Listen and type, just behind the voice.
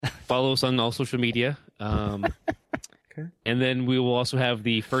follow us on all social media. Okay. And then we will also have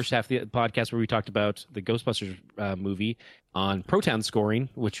the first half of the podcast where we talked about the Ghostbusters movie on Proton scoring,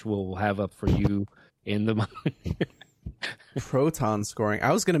 which we'll have up for you in the Proton scoring.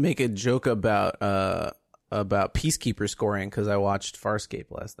 I was going to make a joke about Peacekeeper scoring because I watched Farscape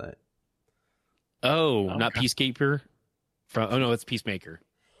last night. Not Peacekeeper. No, it's Peacemaker.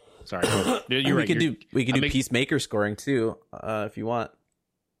 Sorry, you're right. We could do Peacemaker scoring too, if you want.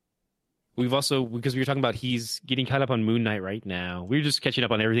 We've also, because we were talking about he's getting caught up on Moon Knight right now. We were just catching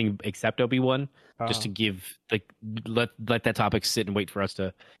up on everything except Obi-Wan, just to give let that topic sit and wait for us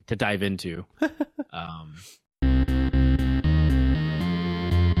to dive into.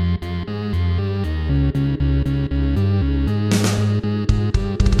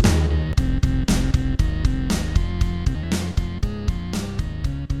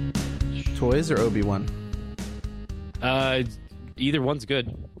 Toys or Obi-Wan? Either one's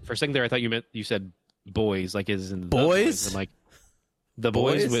good. For a second there, I thought you said boys, like is in the Boys? I'm like the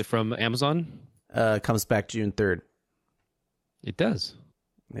boys from Amazon. Comes back June 3rd. It does.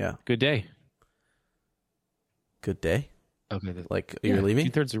 Yeah. Good day. Good day. Okay. Like you're leaving?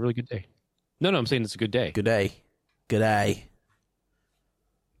 June 3rd is a really good day. No, I'm saying it's a good day. Good day. Good day.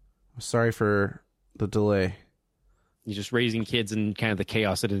 I'm sorry for the delay. You're just raising kids and kind of the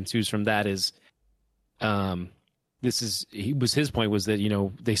chaos that ensues from that is, his point was that, you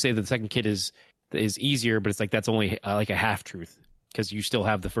know, they say that the second kid is easier, but it's like that's only like a half truth because you still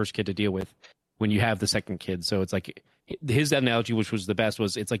have the first kid to deal with when you have the second kid. So it's like his analogy, which was the best,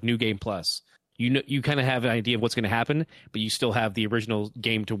 was it's like New Game Plus. You know, you kind of have an idea of what's going to happen, but you still have the original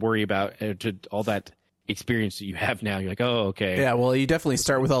game to worry about, to all that experience that you have now. You're like, oh, okay. Yeah, well, you definitely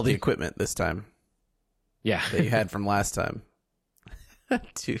start with all the equipment this time. Yeah, that you had from last time.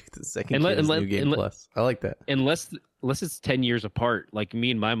 Dude, the second kid is New Game Plus. I like that. Unless it's 10 years apart, like me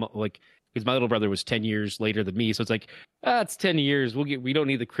and my because my little brother was 10 years later than me, so it's like it's 10 years. We don't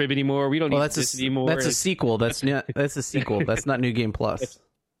need the crib anymore. We don't need this anymore. That's a sequel. That's a sequel. That's not New Game Plus.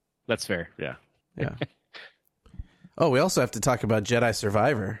 That's fair. Yeah. Yeah. Oh, we also have to talk about Jedi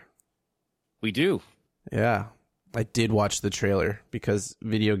Survivor. We do. Yeah, I did watch the trailer because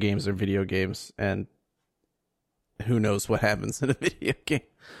video games are video games, and who knows what happens in a video game.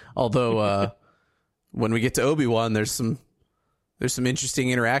 Although when we get to Obi-Wan, there's some interesting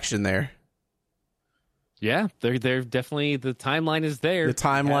interaction there. Yeah, they're definitely, the timeline is there. The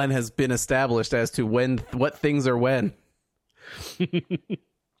timeline has been established as to what things are when.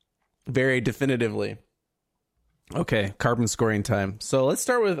 Very definitively. Okay, carbon scoring time. So let's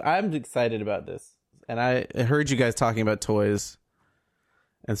start with, I'm excited about this. And I heard you guys talking about toys.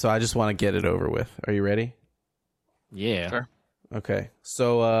 And so I just want to get it over with. Are you ready? Yeah. Sure. Okay.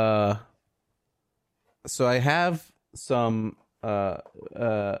 So I have some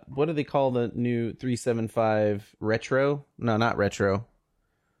what do they call the new 375 retro? No, not retro.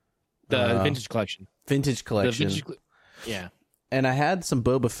 The vintage collection. Vintage collection. Yeah. And I had some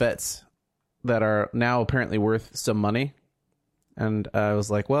Boba Fett's that are now apparently worth some money. And I was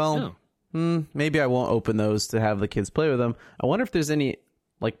like, well, maybe I won't open those to have the kids play with them. I wonder if there's any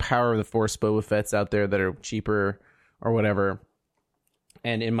like Power of the Force Boba Fett's out there that are cheaper or whatever.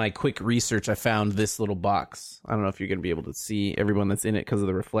 And in my quick research, I found this little box. I don't know if you're going to be able to see everyone that's in it because of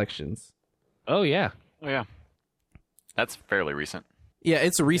the reflections. Oh, yeah. Oh, yeah. That's fairly recent. Yeah,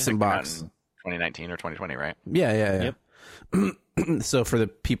 it's a recent box. 2019 or 2020, right? Yeah. Yep. So for the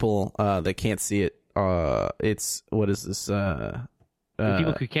people that can't see it, it's, what is this? For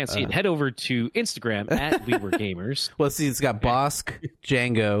people who can't see it, head over to Instagram at We Were Gamers. Well, see, it's got Bosk,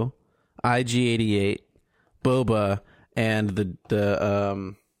 Django, IG-88, Boba, and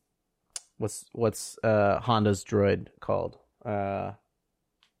the what's Honda's droid called?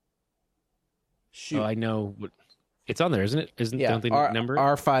 Shoot. Oh, I know. It's on there, isn't it? Don't they number it?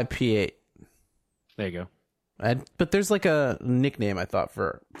 R5P8. There you go. But there's like a nickname I thought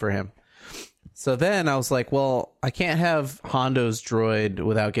for him. So then I was like, well, I can't have Hondo's droid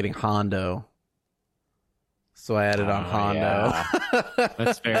without getting Hondo. So I added on Hondo. Yeah.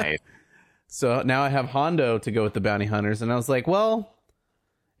 That's fair. So now I have Hondo to go with the bounty hunters. And I was like, well,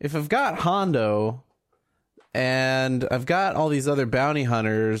 if I've got Hondo and I've got all these other bounty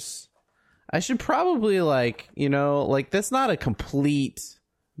hunters, I should probably that's not a complete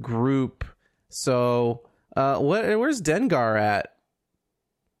group. So where's Dengar at?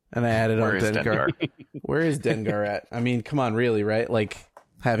 And I added on Dengar. Where is Dengar at? I mean, come on, really, right? Like,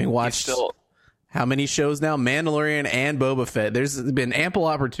 having watched how many shows now? Mandalorian and Boba Fett. There's been ample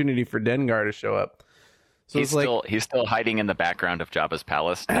opportunity for Dengar to show up. So he's still hiding in the background of Jabba's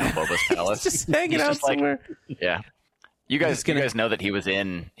palace, Boba's palace. just hanging out somewhere. Yeah. You guys know that he was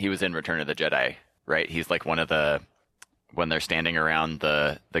in Return of the Jedi, right? He's like one of the, when they're standing around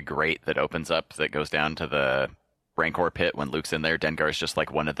the grate that opens up that goes down to the Rancor pit when Luke's in there, Dengar's just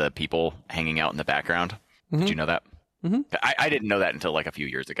like one of the people hanging out in the background. Mm-hmm. Did you know that? Mm-hmm. I didn't know that until like a few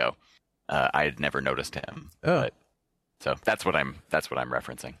years ago. I had never noticed him. Oh. So that's what I'm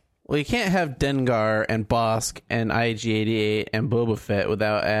referencing. Well, you can't have Dengar and Bosk and IG-88 and Boba Fett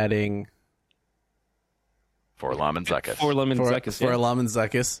without adding 4-LOM and Zuckuss. 4-LOM and Zuckuss. 4-LOM and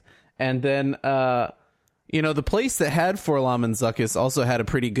Zuckuss. And then, the place that had 4-LOM and Zuckuss also had a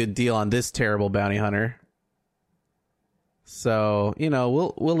pretty good deal on this terrible bounty hunter. So,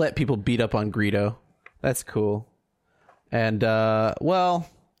 we'll let people beat up on Greedo. That's cool. And,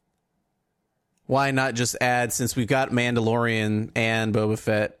 why not just add, since we've got Mandalorian and Boba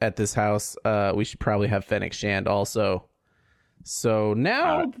Fett at this house, we should probably have Fennec Shand also. So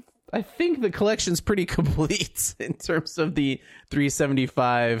now I think the collection's pretty complete in terms of the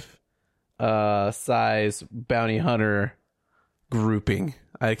 375 size bounty hunter grouping.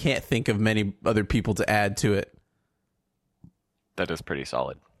 I can't think of many other people to add to it. That is pretty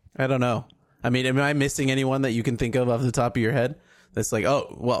solid. I don't know. I mean, am I missing anyone that you can think of off the top of your head? That's like,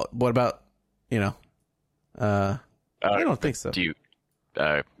 oh, well, what about, I don't think so. Do you,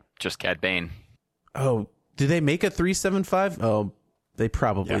 just Cad Bane? Oh, do they make a 375? Oh, they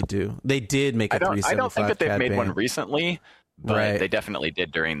probably do. They did make a 375. I don't think that they've Cad made Bane. one recently, but Right. they definitely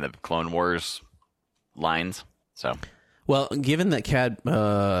did during the Clone Wars lines. So, Well, given that Cad,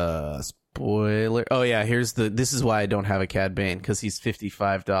 spoiler. Oh yeah, this is why I don't have a Cad Bane, because he's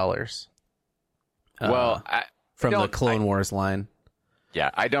 $55. From the Clone Wars line.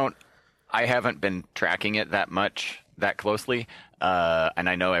 Yeah, I haven't been tracking it that closely, and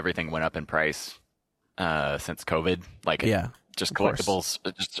I know everything went up in price since COVID. Like, just collectibles,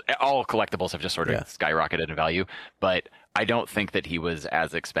 just all collectibles have just sort of skyrocketed in value. But I don't think that he was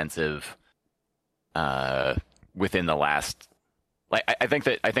as expensive within the last. Like, I think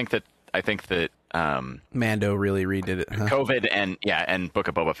that Mando really redid it. Huh? COVID and Book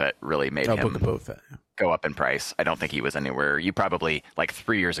of Boba Fett really made him Book of Boba Fett. Go up in price. I don't think he was anywhere. You probably, like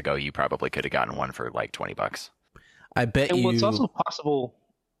 3 years ago, you probably could have gotten one for like $20. I bet and you. what's also possible.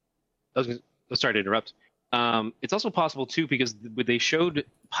 Sorry to interrupt. It's also possible too, because they showed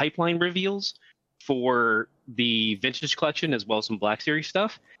pipeline reveals for the vintage collection as well as some Black Series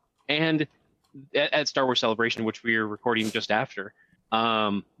stuff, and at Star Wars Celebration, which we are recording just after,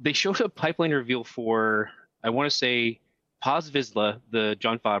 they showed a pipeline reveal for, I want to say, Paz Vizsla, the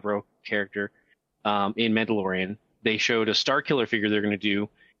Jon Favreau character. In Mandalorian, they showed a Star Killer figure they're going to do,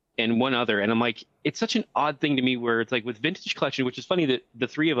 and one other. And I'm like, it's such an odd thing to me where it's like with Vintage Collection, which is funny that the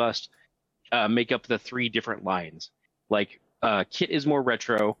three of us make up the three different lines. Like, Kit is more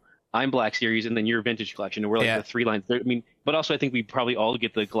retro, I'm Black Series, and then you're Vintage Collection, and we're like the three lines. I mean, but also I think we probably all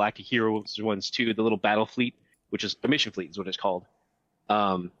get the Galactic Heroes ones too, the little battle fleet, which is a mission fleet is what it's called.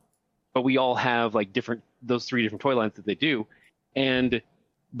 But we all have like those three different toy lines that they do,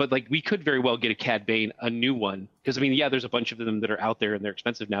 But like we could very well get a Cad Bane, a new one, because I mean, there's a bunch of them that are out there and they're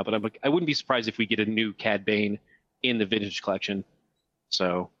expensive now. But I'm like, I wouldn't be surprised if we get a new Cad Bane in the Vintage Collection.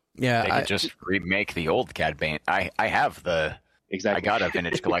 So they could just remake the old Cad Bane. I have I got a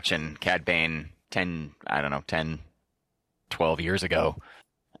Vintage Collection Cad Bane 10, 12 years ago,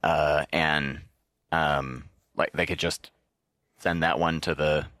 and like they could just send that one to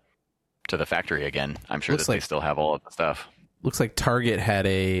the factory again. I'm sure they still have all of the stuff. Looks like Target had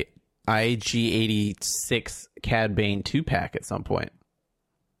a IG-86 Cad Bane 2-pack at some point.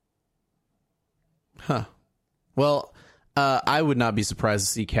 Huh. Well, I would not be surprised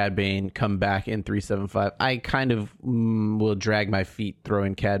to see Cad Bane come back in 375. I kind of will drag my feet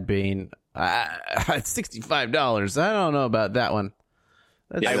throwing Cad Bane at $65. I don't know about that one.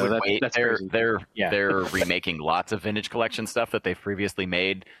 I would wait. They're remaking lots of Vintage Collection stuff that they've previously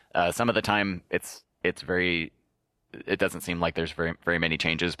made. Some of the time, it doesn't seem like there's very, very many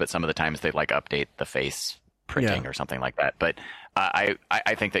changes, but some of the times they like update the face printing or something like that. But I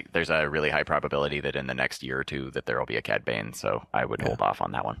think that there's a really high probability that in the next year or two that there will be a Cad Bane, so I would hold off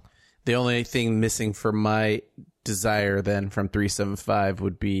on that one. The only thing missing for my desire then from 375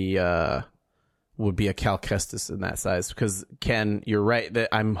 would be a Cal Kestis in that size, because Ken, you're right that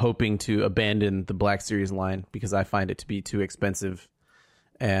I'm hoping to abandon the Black Series line because I find it to be too expensive.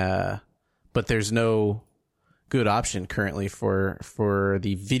 But there's no good option currently for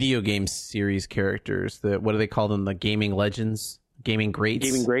the video game series characters. What do they call them? The gaming legends, gaming greats.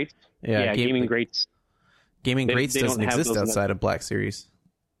 Gaming greats. Yeah, gaming greats. Gaming greats doesn't exist outside of Black Series.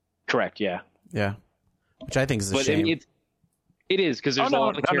 Correct. Yeah. Yeah, which I think is a shame. It is, because there's a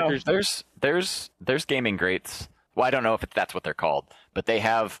lot of characters. There's gaming greats Well, I don't know if that's what they're called, but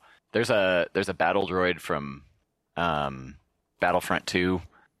there's a battle droid from Battlefront 2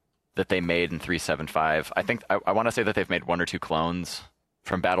 that they made in 375. I think I want to say that they've made 1 or 2 clones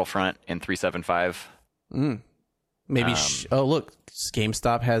from Battlefront in 375. Maybe. Look,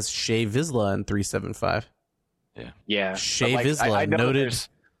 GameStop has Shay Vizsla in 375. Yeah. Shay Vizsla,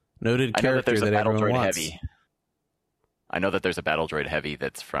 noted character that everyone wants. Heavy. I know that there's a battle droid heavy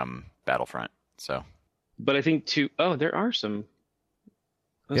that's from Battlefront. So, but I think there are some.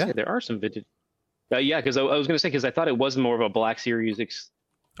 There are some vintage. Because I was going to say, because I thought it was more of a Black Series.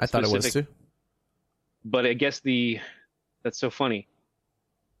 I thought it was too. But I guess that's so funny.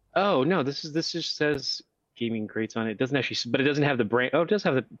 Oh no, this just says gaming crates on it. It doesn't actually, but it doesn't have the brain. Oh, it does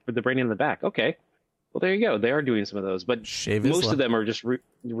have the branding in the back. Okay. Well, there you go. They are doing some of those, but most of them are just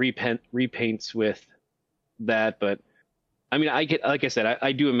repaints with that. But I mean, like I said,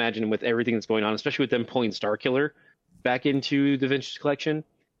 I do imagine with everything that's going on, especially with them pulling Starkiller back into the vintage collection,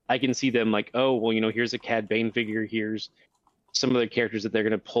 I can see them like, oh, well, here's a Cad Bane figure. Here's some of the characters that they're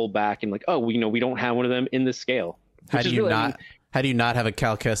going to pull back and like, oh, we don't have one of them in this scale. How do you not have a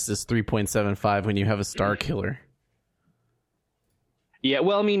Cal Kestis 3.75 when you have a Starkiller? Yeah,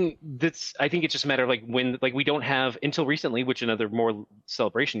 well, I mean, I think it's just a matter of when we don't have until recently, which another more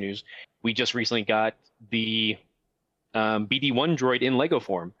Celebration news, we just recently got the BD1 droid in Lego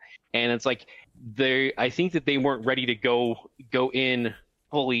form, and it's like I think that they weren't ready to go in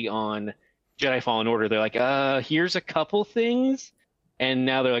fully on Jedi Fallen Order. They're like, here's a couple things, and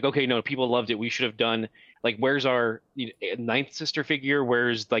now they're like, okay, no, people loved it. We should have done where's our ninth sister figure?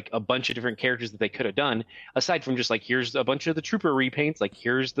 Where's a bunch of different characters that they could have done aside from just here's a bunch of the trooper repaints.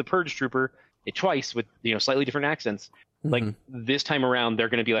 Here's the Purge trooper twice with slightly different accents. Mm-hmm. This time around, they're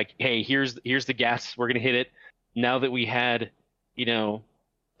going to be like, hey, here's the gas. We're going to hit it. Now that we had, I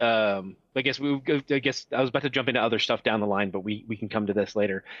guess I was about to jump into other stuff down the line, but we can come to this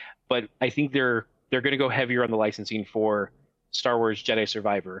later. But I think they're going to go heavier on the licensing for Star Wars Jedi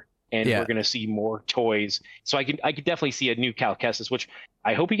Survivor. And we're going to see more toys. So I could definitely see a new Cal Kestis, which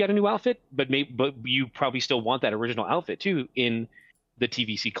I hope he got a new outfit, but you probably still want that original outfit too in the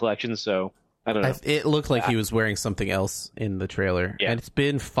TVC collection. So I don't know. It looked like he was wearing something else in the trailer. Yeah. And it's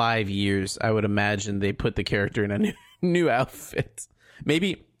been 5 years. I would imagine they put the character in a new outfit.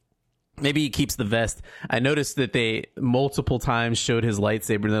 Maybe he keeps the vest. I noticed that they multiple times showed his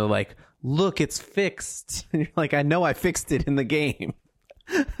lightsaber and they're like, look, it's fixed. And you're like, I know I fixed it in the game.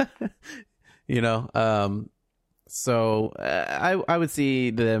 So I would see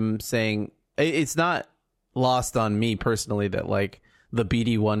them saying it's not lost on me personally that the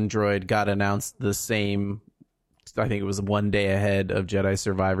BD1 droid got announced the same, I think it was 1 day ahead of Jedi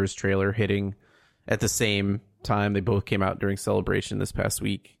Survivor's trailer hitting at the same time. They both came out during Celebration this past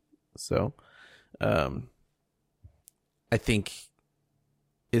week. So I think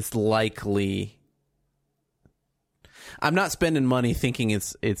it's likely. I'm not spending money thinking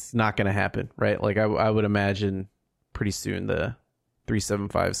it's not going to happen, right? I would imagine pretty soon the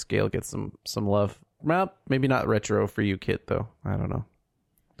 375 scale gets some love. Well, maybe not retro for you, Kit, though. I don't know.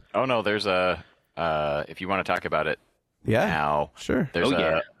 Oh no, there's a if you want to talk about it, now sure. There's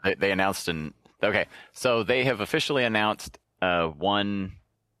they announced so they have officially announced one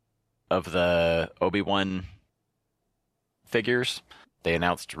of the Obi-Wan figures. They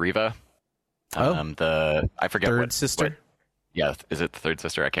announced Reva. I forget third sister. Is it the third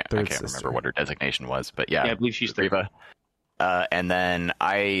sister? I can't remember what her designation was, but I believe she's Reva. And then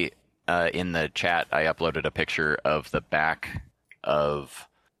I in the chat I uploaded a picture of the back of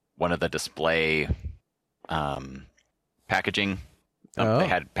one of the display packaging. They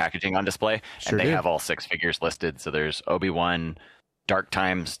had packaging on display, and they have all 6 figures listed. So there's Obi-Wan, Dark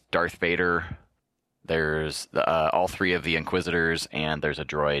Times, Darth Vader. There's all 3 of the Inquisitors, and there's a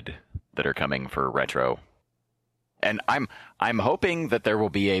droid that are coming for retro. And I'm hoping that there will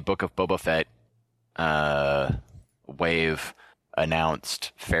be a Book of Boba Fett wave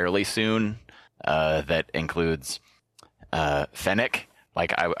announced fairly soon that includes Fennec.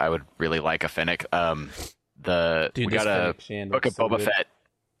 I would really like a Fennec. We got a Book of Boba Fett.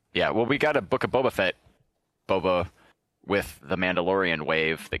 Yeah, well, we got a Book of Boba Fett Boba with the Mandalorian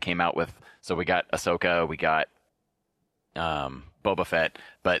wave that came out with. So we got Ahsoka, we got Boba Fett,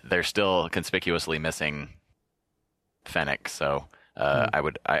 but they're still conspicuously missing Fennec. So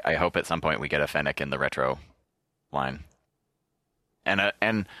I hope at some point we get a Fennec in the retro line, and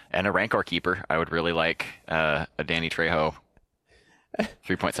a Rancor Keeper. I would really like a Danny Trejo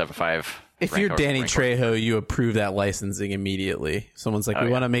 3.75. If you're Danny Trejo, you approve that licensing immediately. Someone's like, we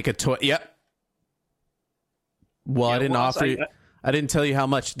want to make a toy. Yep. Well, I didn't offer you. I didn't tell you how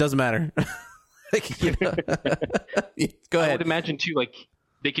much. Doesn't matter. Like, you know. Go I ahead. would imagine too, like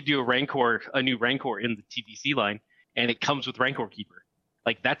they could do a new Rancor in the TBC line, and it comes with Rancor Keeper.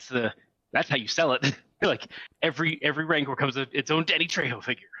 Like that's how you sell it. Like every Rancor comes with its own Danny Trejo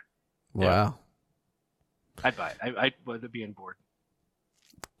figure. Wow. I'd buy it. I'd be on board.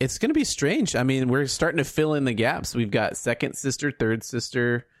 It's going to be strange. I mean, we're starting to fill in the gaps. We've got second sister, third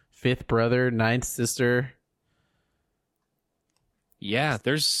sister, fifth brother, ninth sister. Yeah,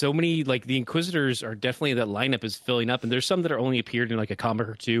 there's so many, like the Inquisitors are definitely, that lineup is filling up, and there's some that are only appeared in like a comic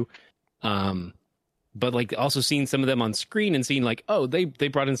or two. But like also seeing some of them on screen and seeing like, oh, they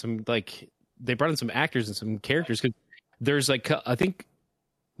brought in some actors and some characters, because there's like I think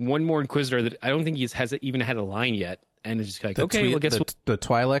one more Inquisitor that I don't think has even had a line yet, and it's just like, okay, well, guess what? The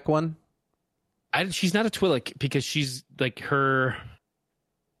Twi'lek one. She's not a Twi'lek because she's like her.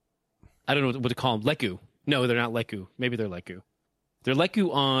 I don't know what to call them. Leku. No, they're not Leku. Maybe they're Leku. They're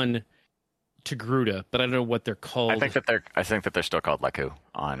Leku on Togruta, but I don't know what they're called. I think that they're still called Leku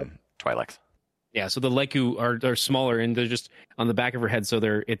on Twi'leks. Yeah, so the Leku are smaller and they're just on the back of her head, so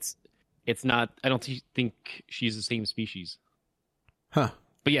it's not. I don't think she's the same species. Huh.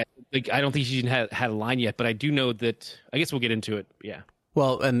 But yeah, like I don't think she had a line yet. But I do know that. I guess we'll get into it. But yeah.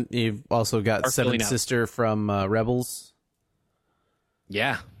 Well, and you've also got seventh sister from Rebels.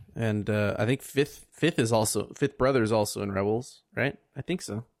 Yeah. And I think fifth brother is also in Rebels, right? I think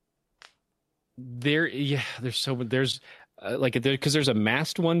so. There's because there's a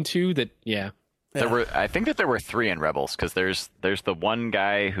masked one too. I think that there were 3 in Rebels, because there's the one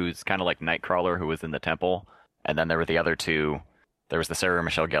guy who's kind of like Nightcrawler who was in the temple, and then there were the other 2. There was the Sarah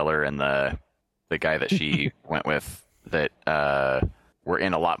Michelle Gellar and the guy that she went with that were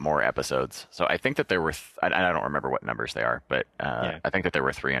in a lot more episodes. So I think that there were I don't remember what numbers they are, but I think that there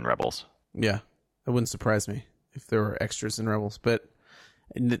were 3 in Rebels. Yeah, it wouldn't surprise me if there were extras in Rebels, but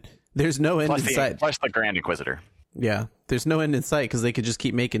there's no end in sight. Plus the Grand Inquisitor. Yeah, there's no end in sight because they could just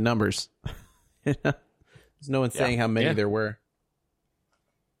keep making numbers. There's no one saying how many there were.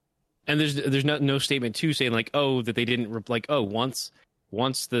 And there's no statement too saying like, oh, that they didn't like, oh, once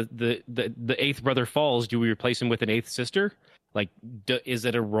the 8th brother falls, do we replace him with an 8th sister? Like, is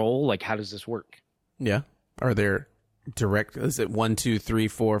it a role? Like, how does this work? Yeah. Are there direct? Is it 1, 2, 3,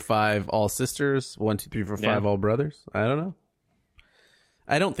 4, 5 all sisters? 1, 2, 3, 4, 5 all brothers? I don't know.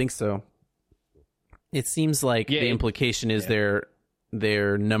 I don't think so. It seems like the implication is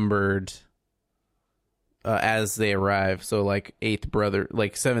they're numbered as they arrive. So like 8th brother,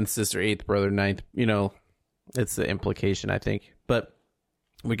 like 7th sister, 8th brother, 9th. You know, it's the implication, I think. But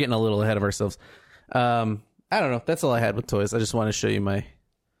we're getting a little ahead of ourselves. I don't know. That's all I had with toys. I just want to show you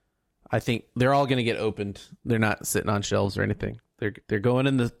I think they're all going to get opened. They're not sitting on shelves or anything. They're going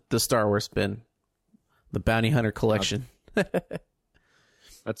in the Star Wars bin, the Bounty Hunter collection.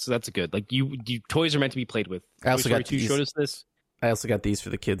 That's good. Like you toys are meant to be played with. I also got these. Showed us this. I also got these for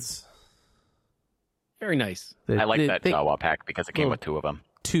the kids. Very nice. I like that Jawa pack because it came with 2 of them.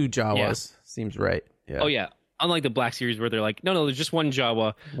 2 Jawas seems right. Yeah. Oh yeah. Unlike the Black Series where they're like, no, there's just one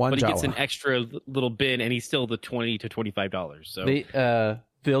Jawa, but he gets an extra little bin, and he's still the $20 to $25. So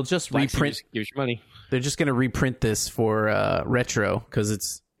they'll just Black reprint. Series gives you money. They're just going to reprint this for retro because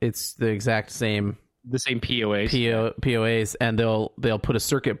it's the exact same. The same POAs. POAs, and they'll put a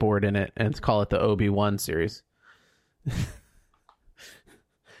circuit board in it and call it the Obi-Wan series. If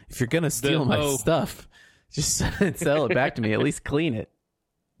you're gonna steal my stuff, just sell it back to me. At least clean it.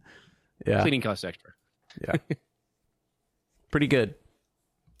 Yeah, cleaning costs extra. Yeah, pretty good.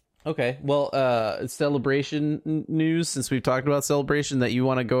 Okay, well, Celebration news. Since we've talked about Celebration, that you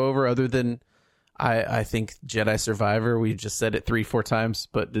want to go over, other than I think Jedi Survivor. We just said it 3-4 times,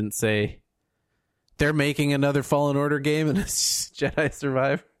 but didn't say. They're making another Fallen Order game, and it's Jedi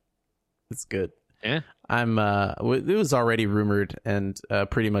Survivor. It's good. Yeah, it was already rumored and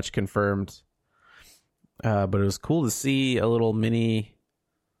pretty much confirmed, but it was cool to see a little mini.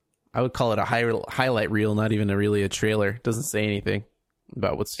 I would call it a highlight reel, not even really a trailer. It doesn't say anything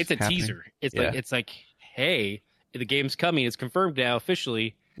about what's. It's a teaser. It's like, hey, the game's coming. It's confirmed now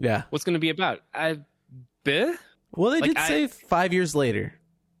officially. Yeah, what's going to be about? Well, they did say 5 years later.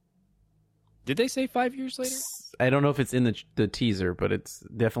 Did they say 5 years later? I don't know if it's in the teaser, but it's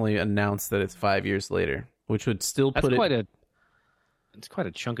definitely announced that it's 5 years later, which would still put it's quite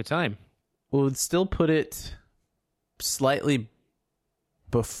a chunk of time. Well, would still put it slightly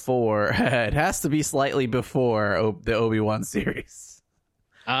before. It has to be slightly before the Obi-Wan series.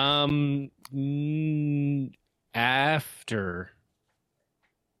 After.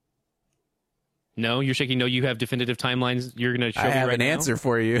 No, you're shaking. No, you have definitive timelines. You're going to show me right now? I have an answer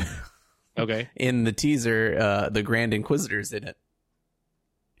for you. Okay. In the teaser, the Grand Inquisitor's in it.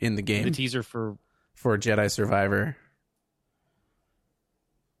 in the game. The teaser for Jedi Survivor.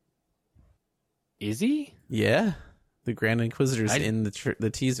 is he? Yeah, the Grand Inquisitor's in the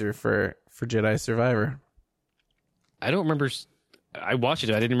teaser for Jedi Survivor. I don't remember. I watched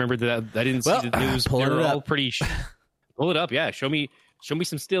it. I didn't remember that. I didn't see the news. Pull They it were all up. pretty. Pull it up. Yeah, show me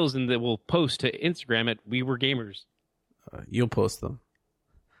some stills, and that we'll post to Instagram at We Were Gamers. You'll post them.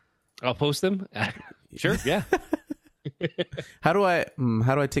 I'll post them. Sure. Yeah. How do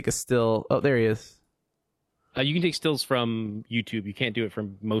I take a still? Oh, there he is. You can take stills from YouTube. You can't do it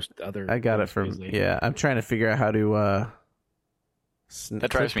from most other. I got it from. Yeah, I'm trying to figure out how to.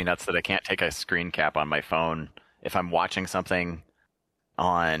 That drives me nuts that I can't take a screen cap on my phone if I'm watching something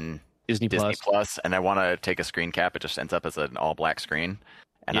on Disney Plus, and I want to take a screen cap. It just ends up as an all black screen,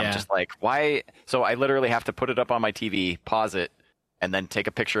 and Yeah. I'm just like, why? So I literally have to put it up on my TV, pause it, and then take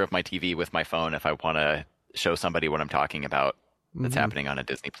a picture of my TV with my phone if I want to show somebody what I'm talking about that's happening on a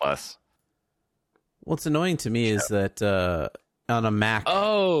Disney Plus. What's annoying to me is that on a Mac,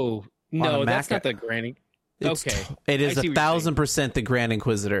 Oh no, a that's Mac, not the Grand. it's Okay, it is I see what you're saying. 1,000% the Grand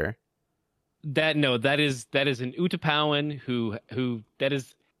Inquisitor. That is an Utapawan who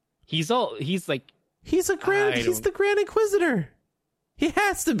he's like He's the Grand Inquisitor. He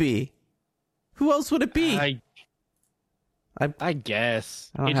has to be. Who else would it be? I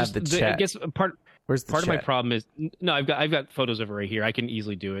guess I don't have the chat. I guess Where's the part of chat? my problem is no. I've got photos of it right here. I can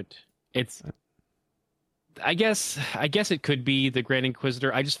easily do it. It's. I guess it could be the Grand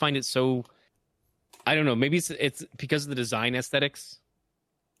Inquisitor. I just find it so. I don't know. Maybe it's because of the design aesthetics.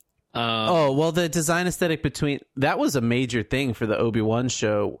 Oh, well, the design aesthetic that was a major thing for the Obi-Wan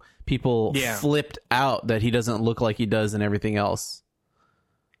show. People flipped out that he doesn't look like he does in everything else.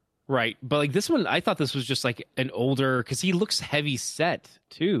 Right. But like this one, I thought this was just like an older, because he looks heavy set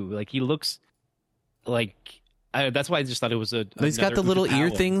too. Like he looks like, that's why I just thought it was He's got the little ear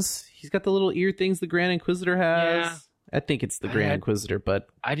Utapawan. things. He's got the little ear things the Grand Inquisitor has. Yeah. I think it's the Grand Inquisitor, but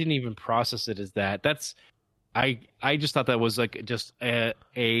I didn't even process it as that. That's, I just thought that was like just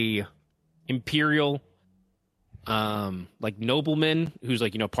a imperial like nobleman who's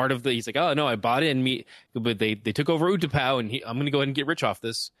like, part of he's like, oh no, I bought it, but they took over Utapau, and I'm gonna go ahead and get rich off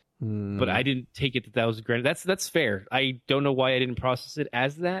this. But I didn't take it that was granted. That's fair. I don't know why I didn't process it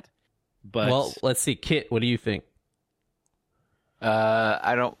as that. But well, let's see, Kit, what do you think?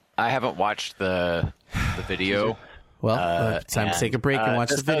 I haven't watched the video. Well, time to take a break and watch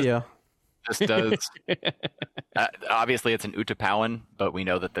the video. This does. Obviously, it's an Utapawan, but we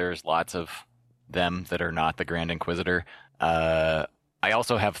know that there's lots of them that are not the Grand Inquisitor. I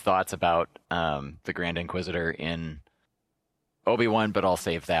also have thoughts about the Grand Inquisitor in Obi-Wan, but I'll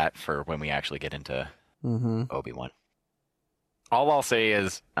save that for when we actually get into Obi-Wan. All I'll say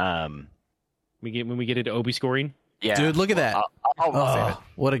is, when we get into Obi scoring, yeah, dude, look at that! I'll save it.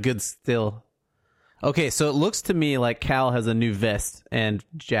 What a good still. Okay, so it looks to me like Cal has a new vest and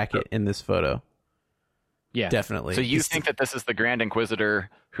jacket in this photo. Yeah, definitely. So you think that this is the Grand Inquisitor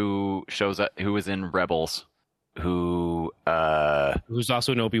who shows up, who is in Rebels, who's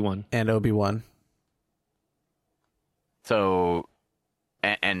also an Obi-Wan and Obi-Wan. So,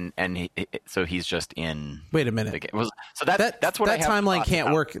 so he's just in. Wait a minute. So that's what that timeline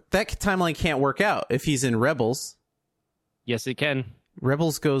can't work. That timeline can't work out if he's in Rebels. Yes, it can.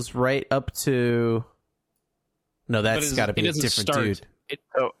 Rebels goes right up to. No, that's got to be a different dude.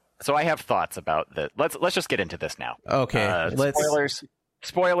 So I have thoughts about that. Let's just get into this now. Okay.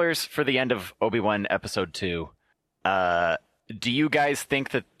 Spoilers for the end of Obi-Wan Episode 2. Do you guys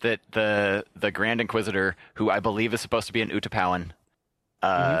think that the Grand Inquisitor, who I believe is supposed to be an Utapawan,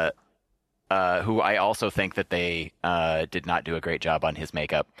 who I also think that they did not do a great job on his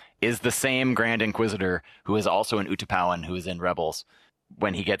makeup, is the same Grand Inquisitor who is also an Utapawan who is in Rebels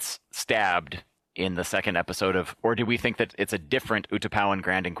when he gets stabbed in the second episode of, or do we think that it's a different Utapawan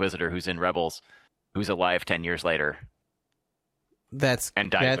Grand Inquisitor who's in Rebels, who's alive 10 years later? Dies in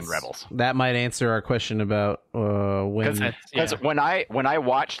Rebels. That might answer our question about when. Because when I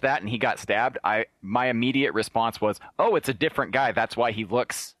watched that and he got stabbed, my immediate response was, "Oh, it's a different guy. That's why he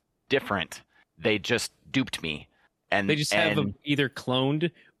looks different. They just duped me." And they just have them either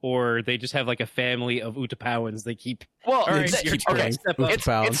cloned or they just have like a family of Utapauans they keep. Well, It's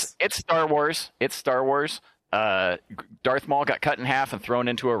Star Wars. It's Star Wars. Darth Maul got cut in half and thrown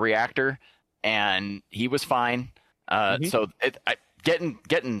into a reactor, and he was fine. So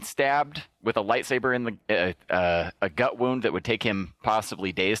getting stabbed with a lightsaber in a gut wound that would take him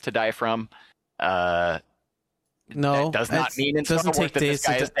possibly days to die from. No, that does not mean in Star Wars that this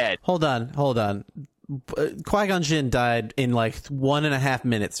guy is dead. Hold on. Qui-Gon Jinn died in like 1.5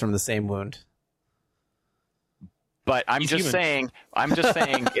 minutes from the same wound. But I'm He's just human.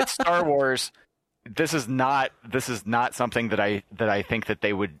 saying it's Star Wars. This is not something that I think that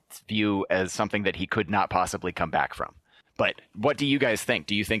they would view as something that he could not possibly come back from. But what do you guys think?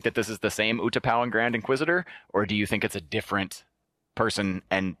 Do you think that this is the same Utapau and Grand Inquisitor, or do you think it's a different person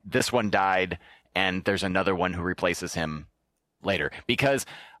and this one died and there's another one who replaces him later? Because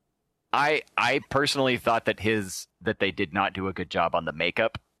I personally thought that they did not do a good job on the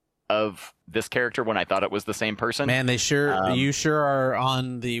makeup of this character when I thought it was the same person. Man, you sure are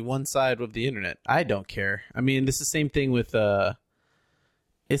on the one side of the internet. I don't care. I mean, it's the same thing with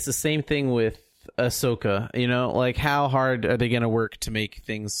Ahsoka. You know, like how hard are they going to work to make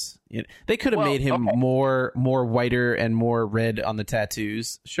things? You know, they could have made him more whiter and more red on the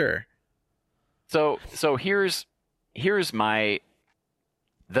tattoos. Sure. So here's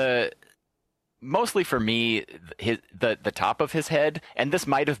mostly for me, the top of his head, and this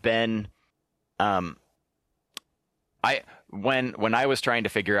might have been, when I was trying to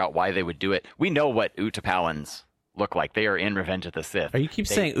figure out why they would do it. We know what Utapauans look like. They are in Revenge of the Sith. You keep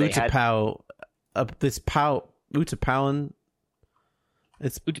saying Utapau. Utapauan.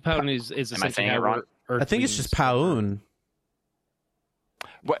 It's Utapauan is Am I saying it wrong? I think it's just Paun.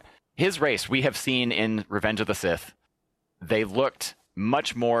 What his race we have seen in Revenge of the Sith. They looked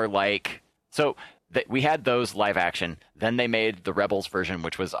much more like. So we had those live action. Then they made the Rebels version,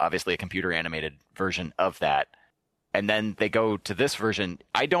 which was obviously a computer animated version of that. And then they go to this version.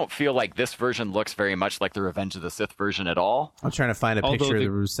 I don't feel like this version looks very much like the Revenge of the Sith version at all. I'm trying to find a picture of the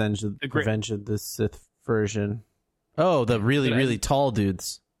Revenge of the Sith version. Oh, the really tall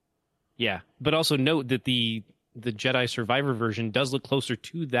dudes. Yeah, but also note that the Jedi Survivor version does look closer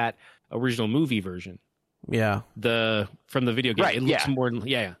to that original movie version. Yeah, from the video game. Right, it looks more.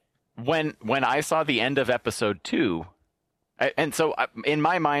 Yeah. When I saw the end of episode 2, and so in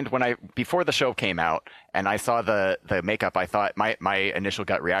my mind, before the show came out and I saw the makeup, I thought my initial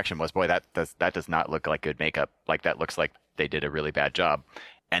gut reaction was, boy, that does not look like good makeup. Like that looks like they did a really bad job.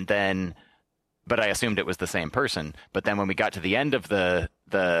 And then, but I assumed it was the same person. But then when we got to the end of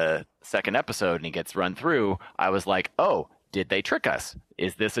the second episode and he gets run through, I was like, oh, did they trick us?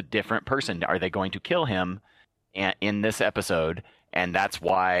 Is this a different person? Are they going to kill him in this episode? And that's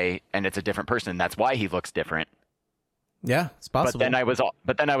why, and it's a different person. That's why he looks different. Yeah, it's possible.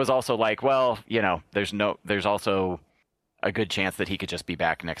 But then I was also like, well, you know, there's also a good chance that he could just be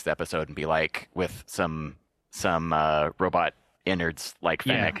back next episode and be like with some robot innards like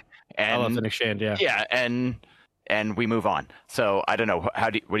Fennec. Yeah. And Fennec Shand, yeah. Yeah, and we move on. So I don't know.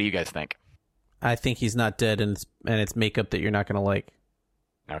 What do you guys think? I think he's not dead, and it's makeup that you're not going to like.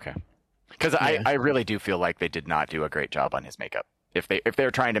 Okay. Because I really do feel like they did not do a great job on his makeup. If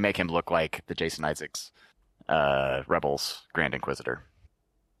they're trying to make him look like the Jason Isaacs Rebels Grand Inquisitor.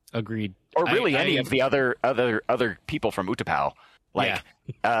 Agreed. Or really any of the other people from Utapau. Like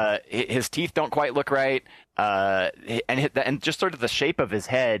his teeth don't quite look right, and just sort of the shape of his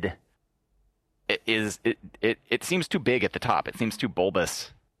head it seems too big at the top. It seems too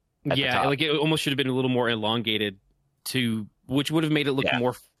bulbous. At the top. Like it almost should have been a little more elongated which would have made it look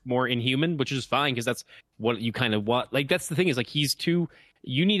more inhuman, which is fine because that's what you kind of want. Like that's the thing is like you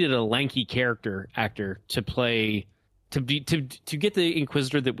needed a lanky actor to play to get the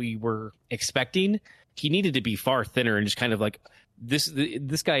Inquisitor that we were expecting. He needed to be far thinner and just kind of like this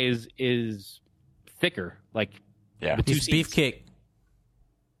guy is thicker, like he's beefcake.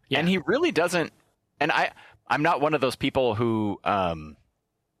 Yeah. And he really doesn't. And I'm not one of those people who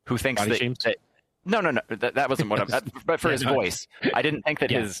thinks that no, that wasn't what I'm. But for his voice, I didn't think that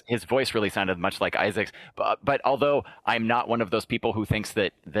his voice really sounded much like Isaac's. But although I'm not one of those people who thinks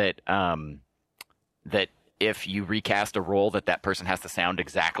that if you recast a role that person has to sound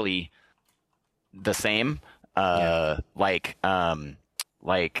exactly the same, like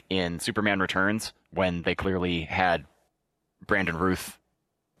in Superman Returns when they clearly had Brandon Routh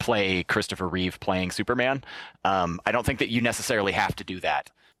play Christopher Reeve playing Superman. I don't think that you necessarily have to do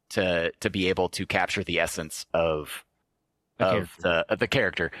that to be able to capture the essence of the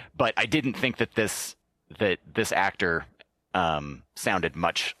character. But I didn't think that this actor sounded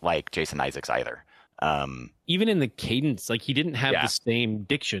much like Jason Isaacs either. Even in the cadence, like he didn't have the same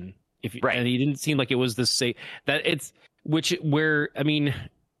diction. And he didn't seem like it was the same.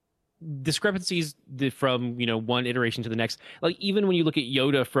 Discrepancies from one iteration to the next. Like even when you look at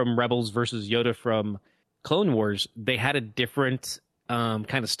Yoda from Rebels versus Yoda from Clone Wars, they had a different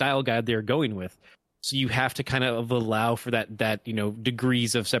kind of style guide they're going with. So you have to kind of allow for that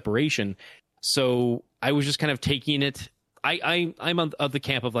degrees of separation. So I was just kind of taking it. I'm of the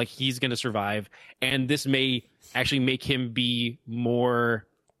camp of like he's going to survive, and this may actually make him be more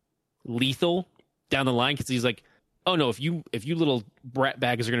lethal down the line because he's like oh no, if you little brat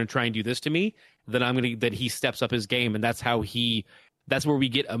baggers are going to try and do this to me, then then he steps up his game, and that's where we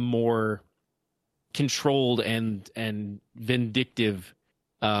get a more controlled and vindictive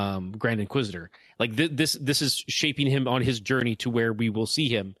Grand Inquisitor. Like this is shaping him on his journey to where we will see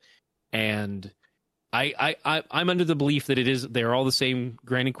him, and I'm under the belief that they're all the same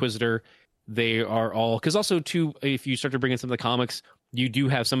Grand Inquisitor. They are all, because also too, if you start to bring in some of the comics, you do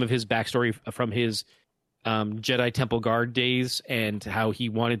have some of his backstory from his Jedi Temple Guard days and how he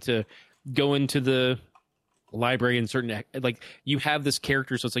wanted to go into the library and certain, like, you have this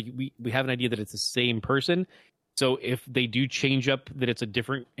character, so it's like we have an idea that it's the same person. So if they do change up that it's a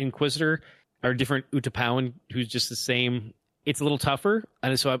different Inquisitor or a different Utapawan who's just the same, it's a little tougher.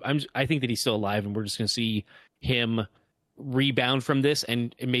 And so I think that he's still alive, and we're just going to see him rebound from this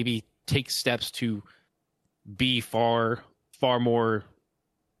and maybe take steps to be far more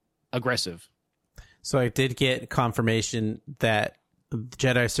aggressive. So I did get confirmation that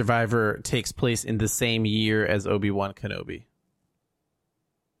Jedi Survivor takes place in the same year as Obi-Wan Kenobi.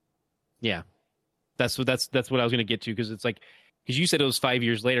 Yeah, that's what I was going to get to, because it's like, because you said it was 5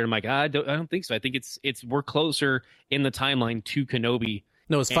 years later. I'm like, I don't think so. I think it's we're closer in the timeline to Kenobi.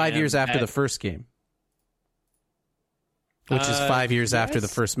 No, it's 5 years after the first game, which is 5 years after the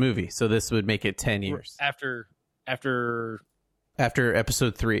first movie. So this would make it 10 years after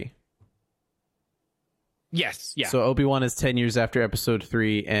Episode 3. Yes, yeah. So Obi-Wan is 10 years after Episode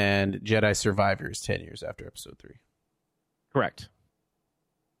 3, and Jedi Survivor is 10 years after Episode 3. Correct.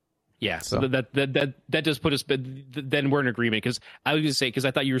 Yeah, so that does put us. But then we're in agreement, because I was going to say, because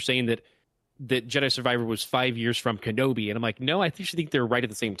I thought you were saying that Jedi Survivor was 5 years from Kenobi, and I'm like, no, I actually think they're right at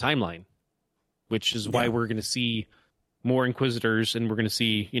the same timeline, which is why we're going to see more Inquisitors, and we're going to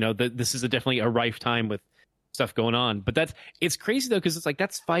see, this is definitely a rife time with stuff going on. But it's crazy though, because it's like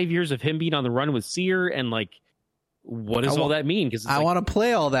that's 5 years of him being on the run with Seer, and like, what does all that mean? Because I want to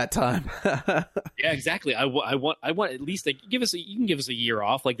play all that time. Yeah, exactly. I want at least, like, you can give us a year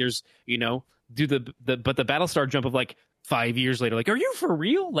off. Like, there's, do the Battlestar jump of like 5 years later. Like, are you for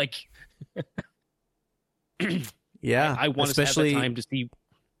real? Like, yeah, I want to have that time to see.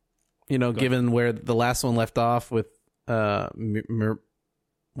 Given where the last one left off with what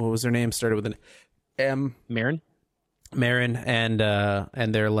was her name? Started with an M. Marin, and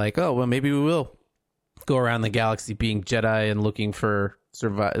they're like, oh well, maybe we will go around the galaxy being Jedi and looking for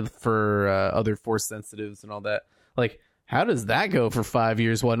other Force sensitives and all that. Like, how does that go for 5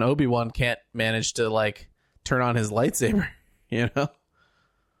 years when Obi-Wan can't manage to like turn on his lightsaber? Yeah.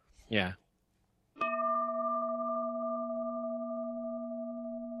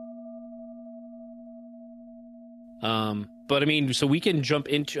 But I mean, so we can jump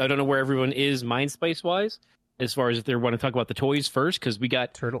into, I don't know where everyone is mind space wise, as far as if they want to talk about the toys first, because we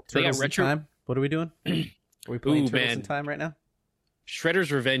got Turtles in Time. What are we doing? Are we playing Turtles in Time right now?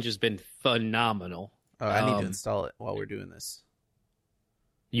 Shredder's Revenge has been phenomenal. Oh, I need to install it while we're doing this.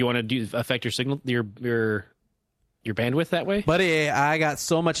 You want to affect your signal, your bandwidth that way? Buddy, I got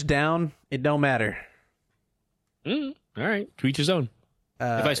so much down, it don't matter. All right, to each his own.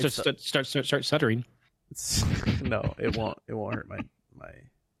 If I start stuttering. No, it won't hurt my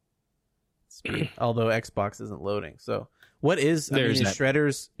speed. Although Xbox isn't loading. So what is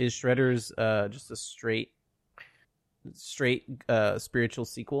Shredder's just a straight spiritual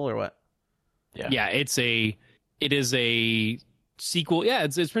sequel or what? Yeah, it is a sequel. Yeah,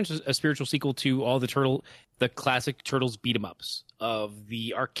 it's a spiritual sequel to all the classic Turtles beat 'em ups of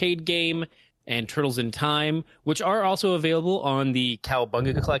the arcade game and Turtles in Time, which are also available on the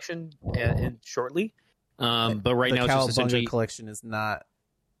Cowabunga collection shortly. But right now, it's just essentially collection is not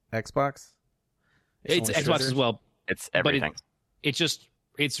Xbox. It's Xbox as well. It's everything. But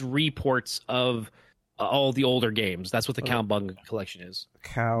it's reports of all the older games. That's what the Cowabunga collection is.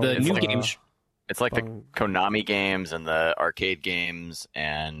 The new games. It's like the Konami games and the arcade games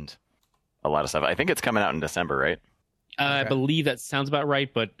and a lot of stuff. I think it's coming out in December, right? I believe that sounds about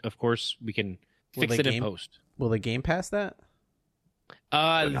right, but of course we can fix it in post. Will the Game Pass that?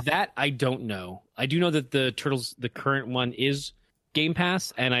 That I don't know. I do know that the Turtles, the current one, is Game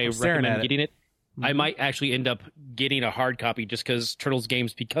Pass, and I recommend getting it. Mm-hmm. I might actually end up getting a hard copy just because Turtles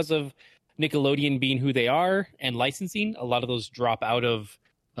games, because of Nickelodeon being who they are and licensing, a lot of those drop out of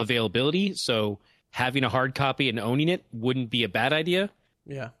availability. So having a hard copy and owning it wouldn't be a bad idea.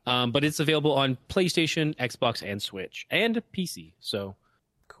 Yeah. But it's available on PlayStation, Xbox, and Switch, and PC. So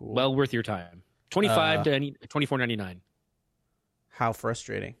cool. Well worth your time. $25 to $24.99. How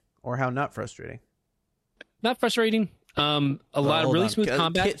frustrating, or how not frustrating? Not frustrating. A lot of really smooth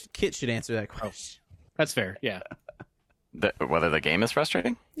combat. Kit should answer that question. That's fair. Yeah. Whether the game is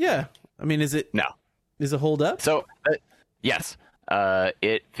frustrating? Yeah. I mean, is it? No. Does it hold up? So, yes,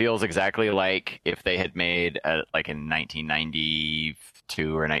 it feels exactly like if they had made like in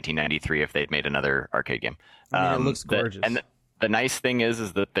 1992 or 1993, if they'd made another arcade game. I mean, it looks gorgeous. And the nice thing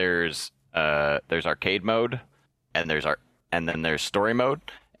is that there's arcade mode, and then there's story mode,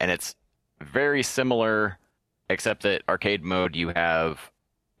 and it's very similar, except that arcade mode you have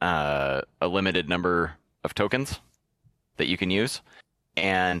a limited number of tokens that you can use,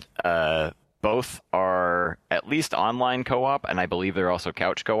 and both are at least online co-op, and I believe they're also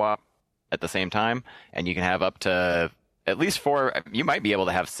couch co-op at the same time. And you can have up to at least 4. You might be able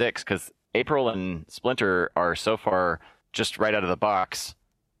to have 6, because April and Splinter are so far just right out of the box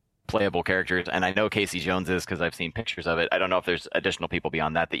playable characters. And I know Casey Jones is, because I've seen pictures of it. I don't know if there's additional people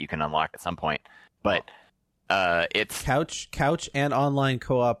beyond that you can unlock at some point. But it's couch and online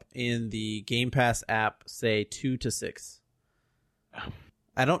co-op in the Game Pass app say 2 to 6.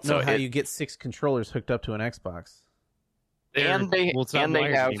 I don't know how you get 6 controllers hooked up to an Xbox. And they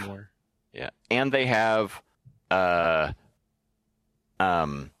have anymore. Yeah, and they have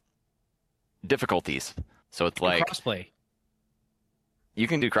difficulties. So it's like crossplay. You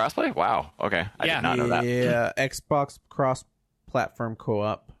can do crossplay? Wow. Okay. I did not know that. Yeah, Xbox cross-platform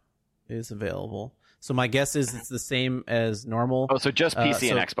co-op is available. So my guess is it's the same as normal. Oh, so just PC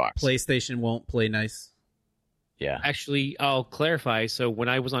and Xbox. PlayStation won't play nice. Yeah. Actually, I'll clarify. So when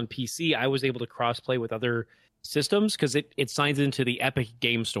I was on PC, I was able to crossplay with other systems because it signs into the Epic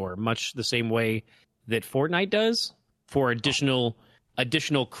Game Store, much the same way that Fortnite does, for additional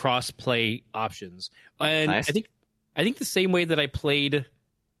crossplay options. And nice. I think the same way that I played.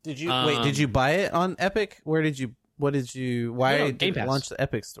 Did you wait? Did you buy it on Epic? Why did you did it launch the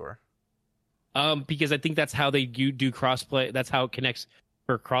Epic Store? Because I think that's how they do crossplay. That's how it connects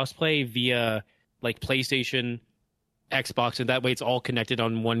for crossplay via like PlayStation, Xbox, and that way it's all connected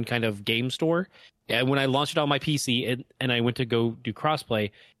on one kind of game store. And when I launched it on my PC and I went to go do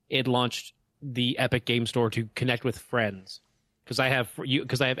crossplay, it launched the Epic Game Store to connect with friends. Because I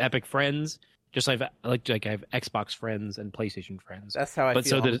have Epic Friends, just like I have Xbox Friends and PlayStation Friends. That's how I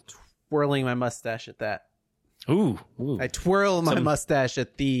feel. So twirling my mustache at that. Ooh. I twirl my mustache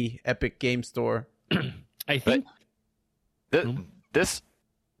at the Epic Game Store. I think this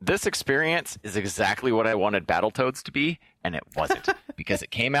experience is exactly what I wanted Battletoads to be, and it wasn't. Because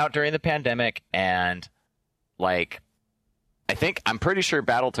it came out during the pandemic, and I'm pretty sure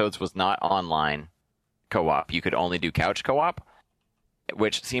Battletoads was not online co-op. You could only do couch co-op,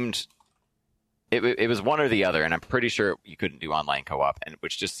 which seemed it was one or the other, and I'm pretty sure you couldn't do online co-op, and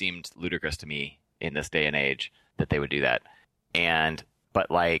which just seemed ludicrous to me in this day and age that they would do that.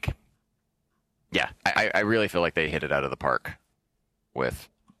 But I really feel like they hit it out of the park with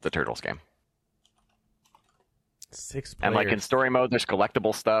the Turtles game. 6 players. And like in story mode, there's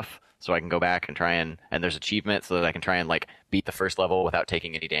collectible stuff, so I can go back and try and there's achievements so that I can try and like beat the first level without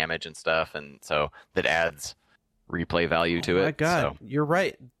taking any damage and stuff, and so that adds replay value to it. Oh my god, you're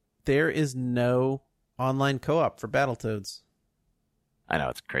right. There is no online co-op for Battletoads. I know,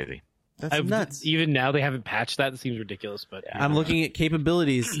 it's crazy. That's nuts. Even now they haven't patched that. It seems ridiculous, but I'm looking at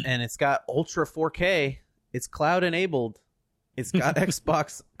capabilities and it's got Ultra 4K. It's cloud enabled. It's got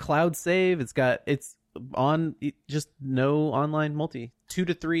Xbox Cloud Save. It's on just no online multi. 2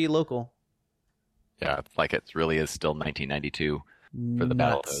 to 3 local. Yeah, it's like it really is still 1992 for the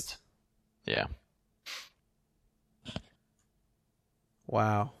Battletoads. Yeah.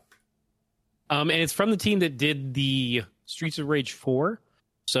 Wow. And it's from the team that did the Streets of Rage 4.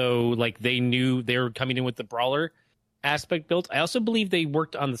 So like they knew they were coming in with the brawler aspect built. I also believe they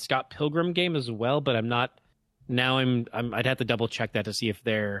worked on the Scott Pilgrim game as well, but I'm not. Now I'd have to double check that to see if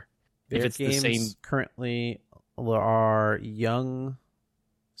if it's the same. Currently are Young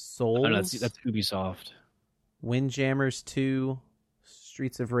Souls. Oh, no, that's Ubisoft. Windjammers 2,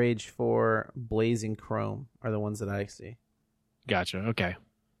 Streets of Rage 4, Blazing Chrome are the ones that I see. Gotcha. Okay.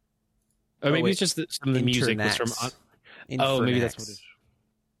 Or maybe it's just some of the music was from. Oh, maybe that's what it is.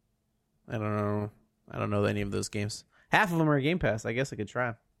 I don't know. I don't know any of those games. Half of them are Game Pass. I guess I could try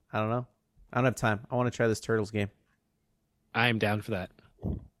them. I don't know. I don't have time. I want to try this Turtles game. I am down for that.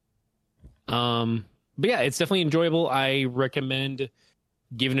 But yeah, it's definitely enjoyable. I recommend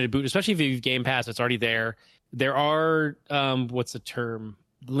giving it a boot, especially if you've Game Pass. It's already there. There are what's the term?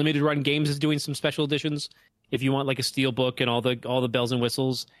 Limited Run Games is doing some special editions. If you want like a steel book and all the bells and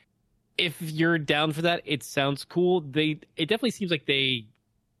whistles, if you're down for that, it sounds cool. It definitely seems like they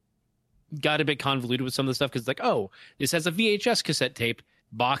got a bit convoluted with some of the stuff because it's like, oh, this has a VHS cassette tape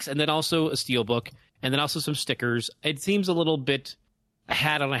box and then also a steel book and then also some stickers. It seems a little bit a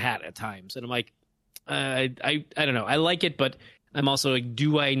hat on a hat at times, and I'm like, I don't know. I like it, but I'm also like,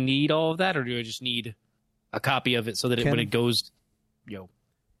 do I need all of that, or do I just need a copy of it so that when it goes, You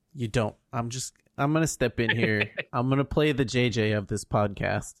don't. I'm going to step in here. I'm going to play the JJ of this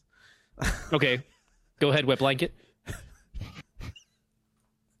podcast. Okay. Go ahead, Wet Blanket.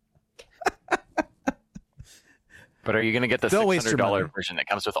 But are you going to get the $600 version that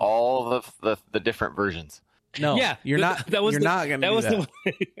comes with all of the different versions? No, yeah, you're not. You're not going to do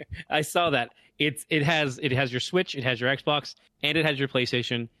that. I saw that. It has your Switch, it has your Xbox, and it has your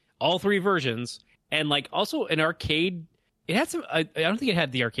PlayStation. All 3 versions, and like also an arcade. It had some. I don't think it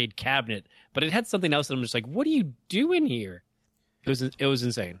had the arcade cabinet, but it had something else. And I'm just like, what are you doing here? It was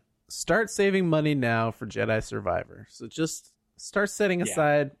insane. Start saving money now for Jedi Survivor. So just start setting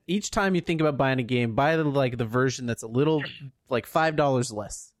aside each time you think about buying a game, buy the version that's a little like $5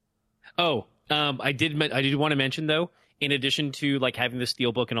 less. Oh, I did want to mention though, in addition to like having the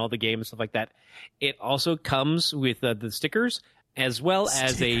steelbook and all the games and stuff like that, it also comes with the stickers as well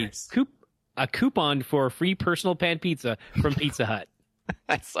as a coupon for free personal pan pizza from Pizza Hut.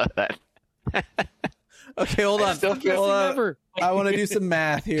 I saw that. Okay, hold on. I want to do some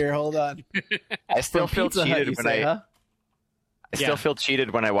math here. Hold on. I still feel cheated when I still feel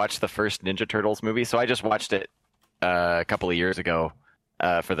cheated when I watched the first Ninja Turtles movie. So I just watched it a couple of years ago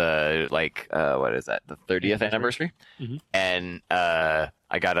for the what is that? The 30th anniversary. Mm-hmm. And I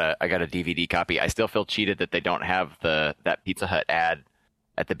got a DVD copy. I still feel cheated that they don't have that Pizza Hut ad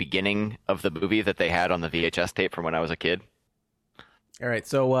at the beginning of the movie that they had on the VHS tape from when I was a kid. All right,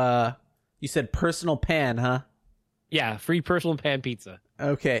 so you said personal pan, huh? Yeah, free personal pan pizza.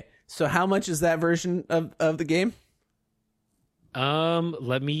 Okay, so how much is that version of the game?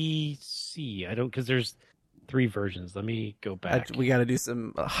 Let me see. I don't, because there's 3 versions. Let me go back. We got to do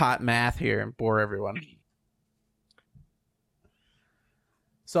some hot math here and bore everyone.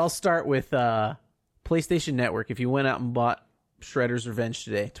 So I'll start with PlayStation Network. If you went out and bought Shredder's Revenge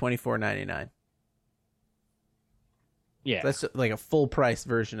today, $24.99. Yeah, that's like a full price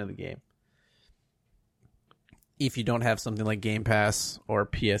version of the game. If you don't have something like Game Pass or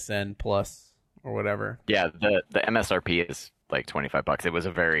PSN Plus or whatever. Yeah, the MSRP is like $25. It was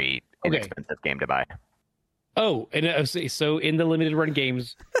a very inexpensive game to buy. Oh, and so in the limited run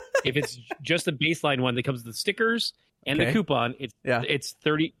games, if it's just the baseline one that comes with the stickers and the coupon, it's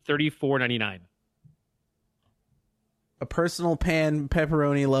 $34.99. A personal pan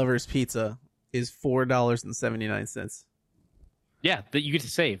pepperoni lover's pizza is $4.79. Yeah, that you get to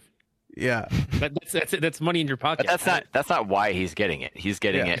save. Yeah, that's money in your pocket. But that's not why he's getting it. He's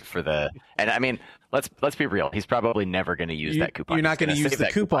getting it for and I mean, let's be real. He's probably never going to use that coupon. You're not going to use the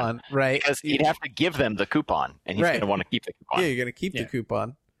coupon, right? Because he'd have to give them the coupon, and he's going to want to keep the coupon. Yeah, you're going to keep the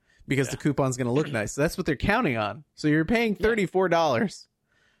coupon because the coupon's going to look nice. So that's what they're counting on. So you're paying $34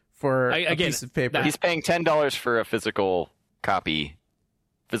 for a piece of paper. He's paying $10 for a physical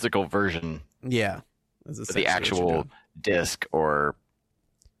version. Yeah, for the actual disc or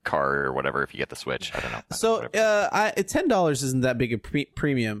card or whatever. If you get the Switch, I don't know. So $10 isn't that big a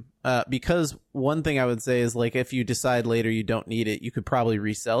premium because one thing I would say is like if you decide later you don't need it, you could probably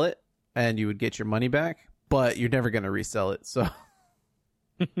resell it and you would get your money back, but you're never going to resell it. So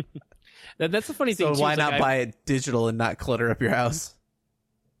that's the funny thing. So why not buy it digital and not clutter up your house?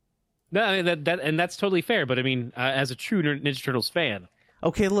 No, I mean, that's totally fair. But I mean, as a true Ninja Turtles fan,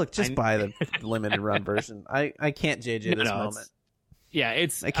 okay, look, just buy the limited run version. I can't JJ this moment. Yeah, I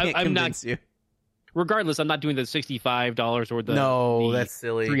can't convince you. Regardless, I'm not doing the $65 or the that's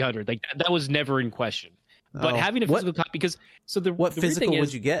silly. $300. Like that was never in question. But having a physical copy, because what physical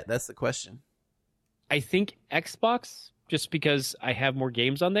would you get? That's the question. I think Xbox, just because I have more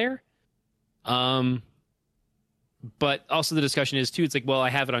games on there. But also the discussion is too. It's like, well, I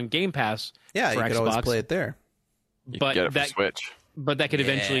have it on Game Pass. Yeah, for you could Xbox, always play it there. But get it for Switch. But that could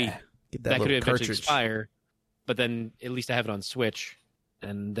eventually cartridge. expire. But then at least I have it on Switch,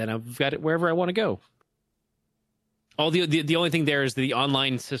 and then I've got it wherever I want to go. The only thing there is the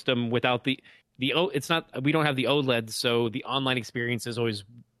online system without it's not, we don't have the OLED, so the online experience is always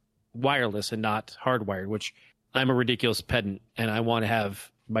wireless and not hardwired, which I'm a ridiculous pedant and I want to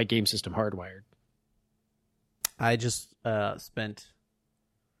have my game system hardwired. I just spent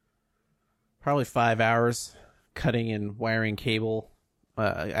probably 5 hours cutting and wiring cable.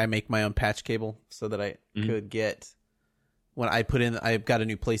 I make my own patch cable so that I could get, when I got a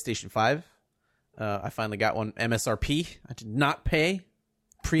new PlayStation 5. I finally got one MSRP. I did not pay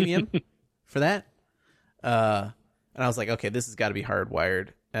premium for that. And I was like, okay, this has got to be hardwired.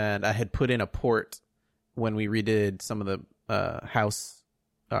 And I had put in a port when we redid some of the house.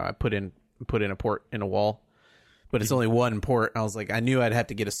 I put in a port in a wall, but it's only one port. I was like, I knew I'd have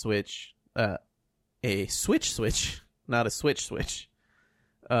to get a switch, not a switch.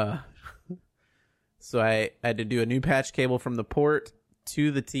 So I had to do a new patch cable from the port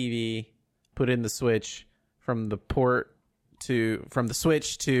to the TV, put in the switch from the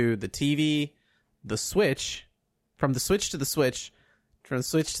switch to the TV, the switch, from the switch to the switch, from the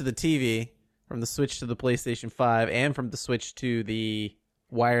switch to the TV, from the switch to the PlayStation 5, and from the switch to the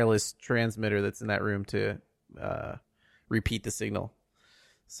wireless transmitter that's in that room to repeat the signal.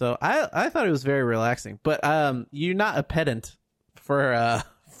 So I thought it was very relaxing. But you're not a pedant for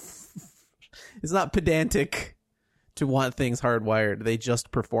it's not pedantic to want things hardwired. They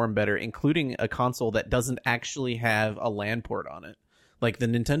just perform better, including a console that doesn't actually have a LAN port on it. Like the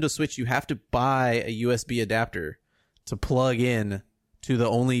Nintendo Switch, you have to buy a USB adapter to plug in to the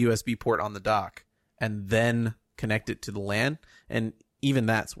only USB port on the dock and then connect it to the LAN. And even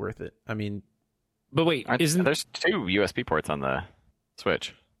that's worth it. I mean, but wait, there's 2 USB ports on the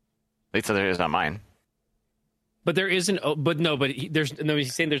Switch. At least there is on mine. But there isn't.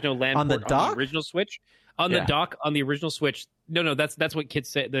 He's saying there's no LAN on the port dock? on the original Switch. On the dock on the original Switch. No, that's what kids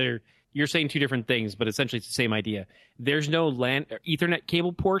say. You're saying two different things, but essentially it's the same idea. There's no LAN or Ethernet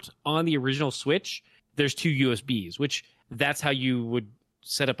cable port on the original Switch. There's 2 USBs, which that's how you would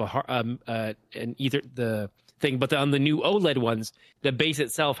set up the thing. But on the new OLED ones, the base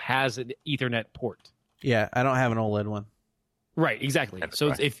itself has an Ethernet port. Yeah, I don't have an OLED one. Right, exactly.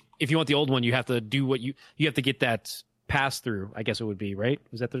 So if you want the old one, you have to do what you have to get that pass through. I guess it would be, right.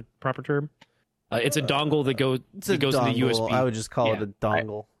 Is that the proper term? It's a dongle that goes to the USB. I would just call it a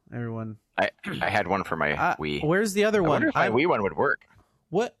dongle. Everyone. I had one for my Wii. Where's the other one? I wonder if my Wii one would work.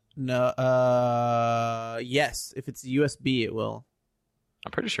 What? No. Yes, if it's USB, it will.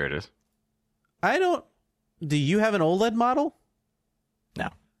 I'm pretty sure it is. I don't. Do you have an OLED model? No.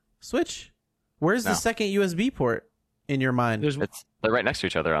 Switch. Where's the second USB port in your mind? They're right next to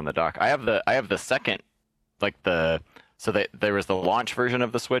each other on the dock. I have the second, there was the launch version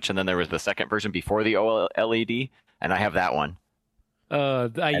of the Switch, and then there was the second version before the OLED, and I have that one.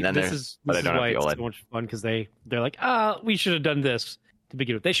 This is why it's so much fun, because they're like, we should have done this to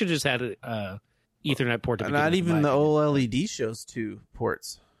begin with. They should have just had a Ethernet port to begin with. Not even the OLED shows 2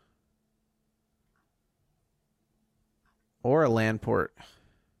 ports. Or a LAN port.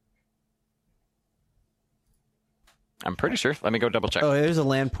 I'm pretty sure. Let me go double check. Oh, there's a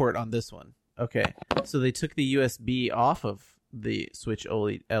LAN port on this one. Okay. So they took the USB off of the Switch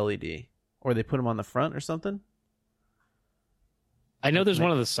OLED. Or they put them on the front or something? I know there's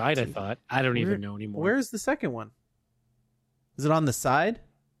one on the side, I thought. I don't even know anymore. Where's the second one? Is it on the side?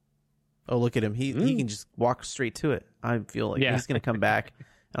 Oh, look at him. He can just walk straight to it. I feel like he's going to come back,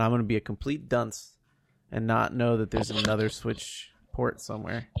 and I'm going to be a complete dunce and not know that there's another Switch port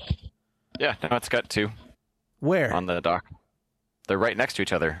somewhere. Yeah, no, it's got 2. Where? On the dock. They're right next to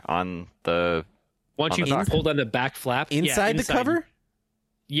each other on the Once you pull down the back flap. Inside the cover?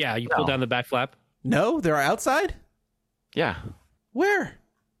 Yeah, you pull down the back flap. No, they're outside? Yeah. Where?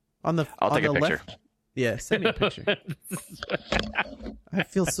 I'll take a picture. Left? Yeah, send me a picture. I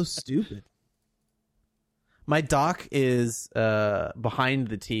feel so stupid. My dock is behind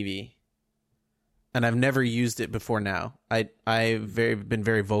the TV, and I've never used it before now. I've been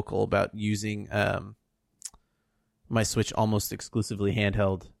very vocal about using my Switch almost exclusively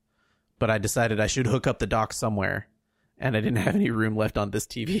handheld, but I decided I should hook up the dock somewhere, and I didn't have any room left on this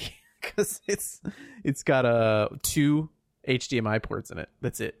TV because it's got 2 HDMI ports in it.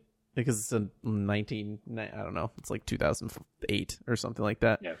 That's it. Because it's a I don't know, it's like 2008 or something like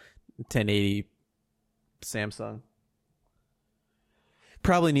that. Yeah. 1080 Samsung.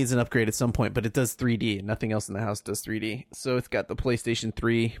 Probably needs an upgrade at some point, but it does 3D, and nothing else in the house does 3D. So it's got the PlayStation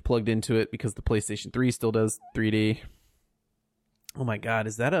 3 plugged into it because the PlayStation 3 still does 3D. Oh my god,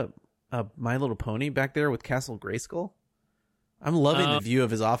 is that a My Little Pony back there with Castle Grayskull? I'm loving the view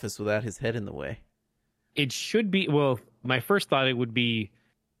of his office without his head in the way. It should be, well, my first thought it would be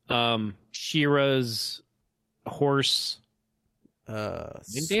She-Ra's horse.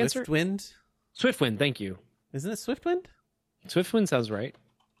 Swiftwind? Swiftwind, thank you. Isn't it Swiftwind? Swiftwind sounds right,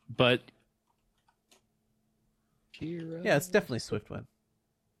 but yeah, it's definitely Swiftwind.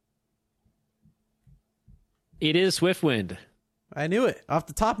 It is Swiftwind. I knew it off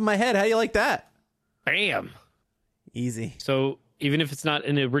the top of my head. How do you like that? Bam. Easy. So even if it's not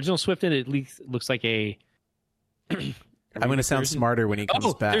an original Swiftwind, it at least looks like a. I'm going to sound smarter when he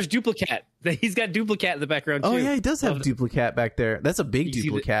comes back. There's Duplicat. He's got Duplicat in the background too. Oh yeah, he does have Duplicat back there. That's a big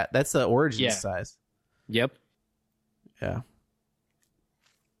Duplicat. That's the Origins size. Yep. Yeah.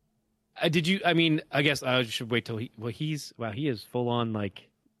 Did you? I mean, I guess I should wait till he. Well, he is full on like.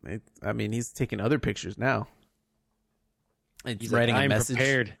 He's taking other pictures now. He's writing like, a message.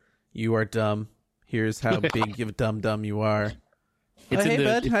 Prepared. You are dumb. Here's how big of a dumb you are. Hey,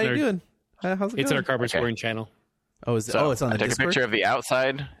 bud, how you doing? How's it It's in our going? carbon Okay. scoring channel. Oh, is it? So It's on the I took Discord. a picture of the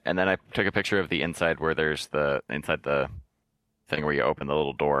outside, and then I took a picture of the inside where there's inside the thing where you open the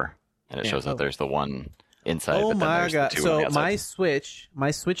little door, and it Yeah. shows that there's the one inside. Oh but then my there's god! The two on So the outside.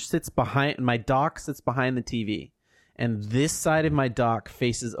 my Switch sits behind, my dock sits behind the TV, and this side of my dock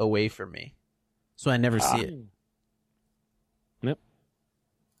faces away from me, so I never see it. Yep.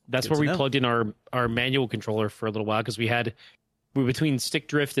 That's Good where to we know. plugged in our manual controller for a little while because we were between stick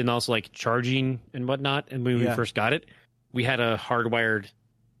drift and also like charging and whatnot. And when we Yeah. first got it, we had a hardwired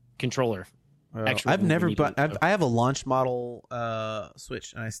controller. Actually, I've we never, needed but it, so. I have a launch model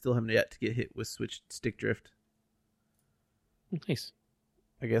Switch, and I still haven't yet to get hit with Switch stick drift. Nice.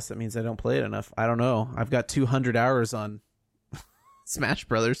 I guess that means I don't play it enough. I don't know. I've got 200 hours on Smash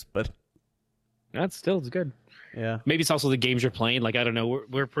Brothers, but It's good. yeah. Maybe it's also the games you're playing. Like, I don't know.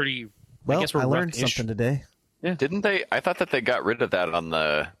 We're pretty. Well, guess we're I learned rough-ish. something today. Didn't they? I thought that they got rid of that on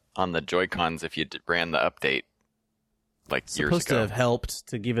the Joy-Cons if you ran the update like years Supposed to ago. have helped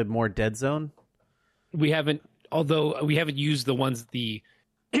to give it more dead zone. We haven't, although we haven't used the ones we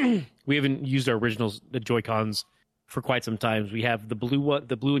haven't used our originals, the Joy-Cons, for quite some time. We have the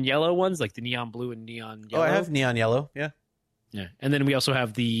blue and yellow ones, like the neon blue and neon yellow. Oh, I have neon yellow. Yeah. Yeah, and then we also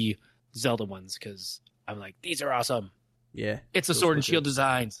have the Zelda ones because I'm like, these are awesome. Yeah. It's a Those Sword were and Shield good.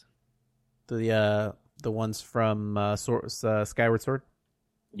 designs. The ones from Skyward Sword.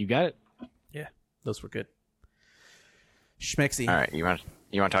 You got it. Those were good. Schmexy. All right, you want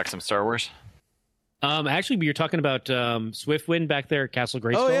to talk some Star Wars? Actually, we were talking about Swiftwind back there at Castle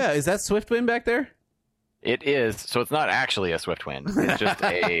Grayskull. Oh yeah, is that Swiftwind back there? It is. So it's not actually a Swiftwind.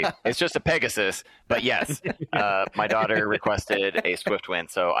 It's just a Pegasus. But yes, my daughter requested a Swiftwind,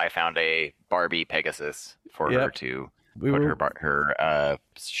 so I found a Barbie Pegasus for her Yep. to We put were her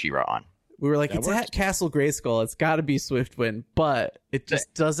She-Ra on. we were like, That it's works. at Castle Grayskull. It's got to be Swiftwind, but it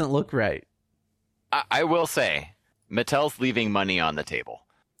just doesn't look right. I will say, Mattel's leaving money on the table.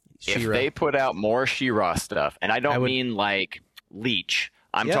 If She-Ra. they put out more She-Ra stuff, and I don't I would- mean like Leech,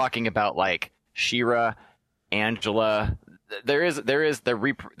 I'm Yep. talking about like She-Ra, Angela. They're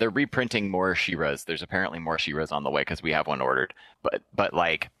reprinting more She-Ras. There's apparently more She-Ras on the way because we have one ordered. But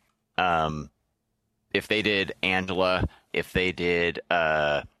like, if they did Angela, if they did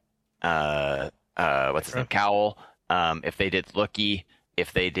what's his name, Cowl, if they did Lookie,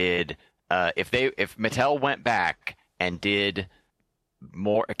 if they did if Mattel went back and did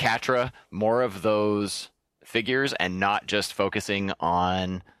more Catra, more of those figures, and not just focusing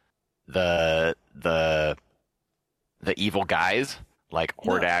on the evil guys like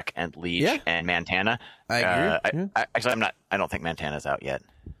Hordak and Leech Yeah. and Mantana. I agree. Yeah. Actually, I don't think Mantana's out yet.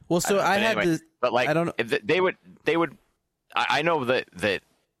 Well, so I But had anyway, this. But like, I don't know. if they would. I know that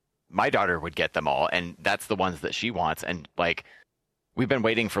my daughter would get them all, and that's the ones that she wants. And like, we've been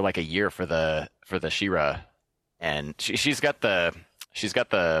waiting for like a year for the She-Ra, and she's got the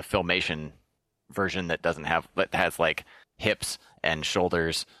Filmation version that has like hips and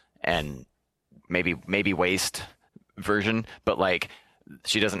shoulders and maybe waist version, but like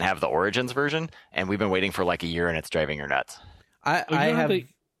she doesn't have the Origins version, and we've been waiting for like a year, and it's driving her nuts. I you don't have have a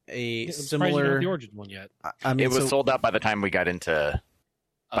I'm surprised you don't have similar. the Origin one yet. I mean, It was so- sold out by the time we got into.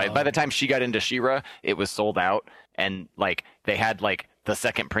 By the time she got into She-Ra, it was sold out, and like they had like the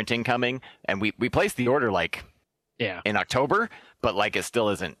second printing coming, and we placed the order like Yeah. in October, but like it still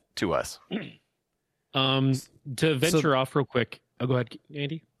isn't to us. To venture off real quick. Oh, go ahead,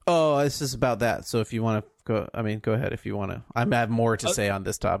 Andy. Oh, it's just about that. So if you want to go, I mean, go ahead if you want to. I have more to say on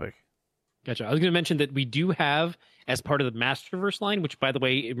this topic. Gotcha. I was going to mention that we do have, as part of the Masterverse line, which, by the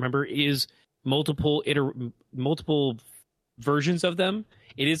way, remember, is multiple versions of them.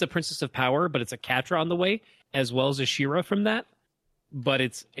 It is a Princess of Power, but it's a Catra on the way, as well as a She-Ra from that. But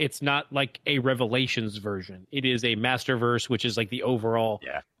it's not like a Revelations version. It is a Masterverse, which is like the overall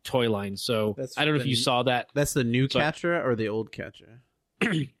toy line. So That's I don't know if the- you saw that. That's the new But- Catra or the old Catra?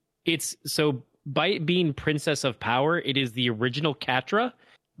 It's so by it being Princess of Power, it is the original Catra,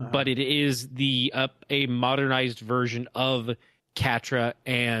 but it is a modernized version of Catra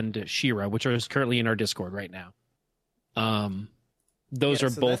and She-Ra, which are currently in our Discord right now. Those Yeah, are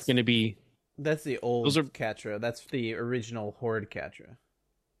so both that's- going to be That's the old Those are- Catra. That's the original Horde Catra.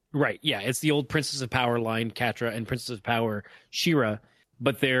 right. Yeah, it's the old Princess of Power line Catra and Princess of Power She-Ra,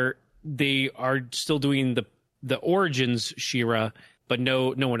 but they are still doing the Origins She-Ra, but no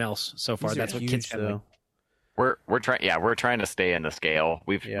one else so far. These are That's what huge, kids have. though. We're trying to stay in the scale.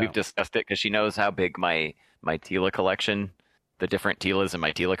 We've discussed it because she knows how big my Tila collection, the different Tilas in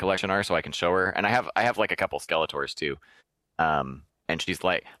my Tila collection are, so I can show her. And I have like a couple Skeletors too. And she's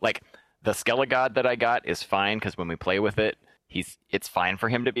like the Skelegod that I got is fine because when we play with it, it's fine for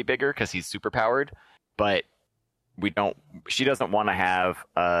him to be bigger because he's super powered, but she doesn't want to have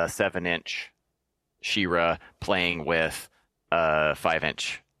a 7-inch She-Ra playing with a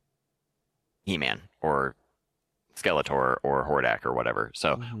 5-inch He-Man or Skeletor or Hordak or whatever.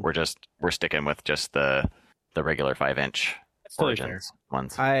 So we're sticking with just the regular 5-inch Origins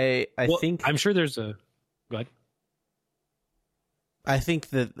ones. I think I'm sure there's a. Go ahead. I think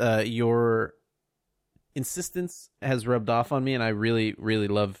that your insistence has rubbed off on me, and I really, really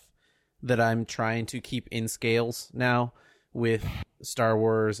love that I'm trying to keep in scales now with Star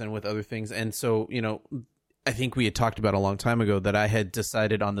Wars and with other things. And so, I think we had talked about a long time ago that I had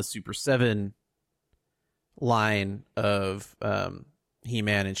decided on the Super 7 line of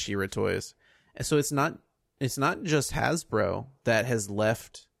He-Man and She-Ra toys. And so it's not just Hasbro that has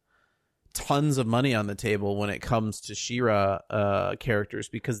left tons of money on the table when it comes to She-Ra characters,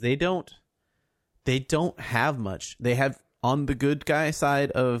 because they don't have much. They have, on the good guy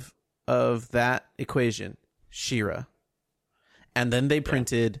side of that equation, She-Ra. And then they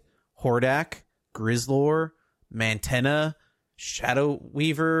printed Hordak, Grizzlor, Mantenna, Shadow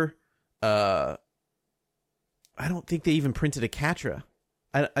Weaver. I don't think they even printed a Catra.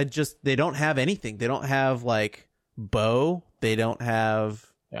 They don't have anything. They don't have like Bo. They don't have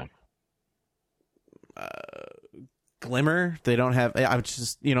Glimmer. They don't have. I was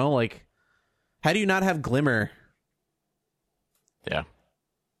just like, how do you not have Glimmer? Yeah.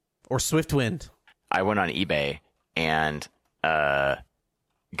 Or Swiftwind. I went on eBay and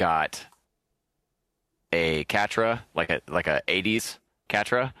got a Catra, like a 80s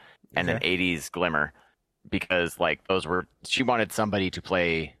Catra, and an 80s Glimmer, because like she wanted somebody to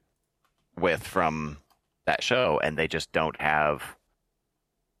play with from that show, and they just don't have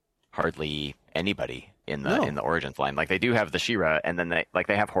hardly anybody in the Origins line. Like they do have the She-Ra, and then they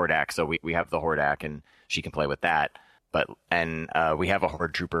have Hordak, so we have the Hordak, and she can play with that. But we have a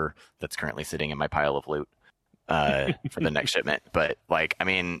Horde Trooper that's currently sitting in my pile of loot for the next shipment. But like, I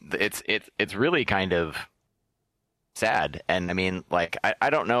mean, it's really kind of sad. And I mean, like, I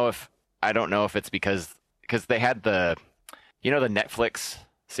don't know if it's because they had the Netflix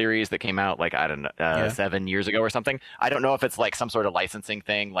series that came out like 7 years ago or something. I don't know if it's like some sort of licensing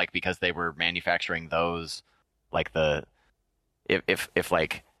thing, like because they were manufacturing those, like if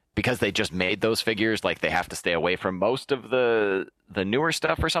like, because they just made those figures, like they have to stay away from most of the newer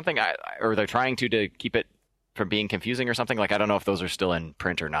stuff or something, or they're trying to keep it from being confusing or something. Like I don't know if those are still in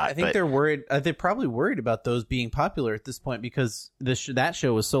print or not. I think they're worried. They're probably worried about those being popular at this point, because that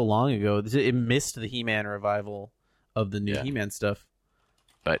show was so long ago. It missed the He-Man revival of the new He-Man stuff.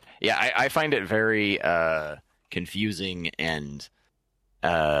 But yeah, I find it very confusing and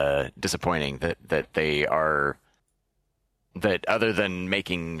disappointing that they are. That other than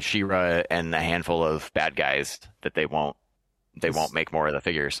making She-Ra and a handful of bad guys, that they won't make more of the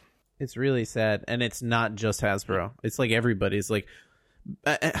figures. It's really sad, and it's not just Hasbro. It's like everybody's like.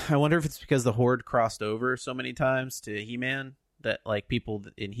 I wonder if it's because the Horde crossed over so many times to He-Man that like people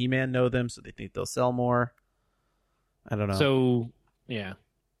in He-Man know them, so they think they'll sell more. I don't know. So yeah,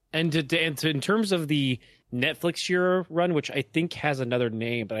 and in terms of the Netflix She-Ra run, which I think has another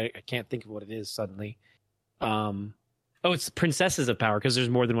name, but I can't think of what it is suddenly. Oh, it's Princesses of Power, because there's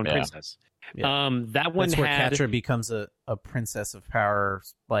more than one princess. Yeah. That one That's where Catra becomes a princess of power,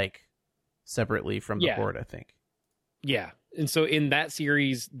 like separately from the Horde, I think. Yeah, and so in that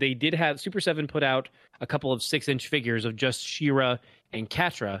series, they did have Super 7 put out a couple of 6-inch figures of just She-Ra and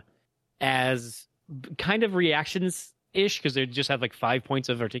Catra as kind of reactions ish, because they just have like 5 points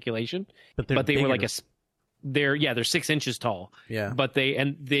of articulation, but they bigger. were like they're 6 inches tall. Yeah, but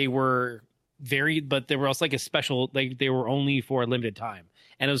they were. But they were also like a special, like they were only for a limited time,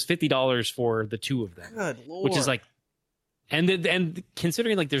 and it was $50 for the two of them. Good Lord. Which is like, and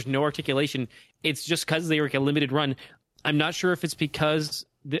considering like there's no articulation, it's just because they were like a limited run. I'm not sure if it's because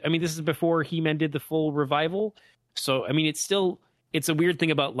this is before He-Man did the full revival, so I mean it's a weird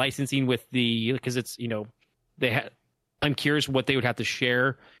thing about licensing with because it's I'm curious what they would have to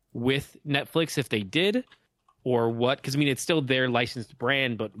share with Netflix if they did, or what, because I mean it's still their licensed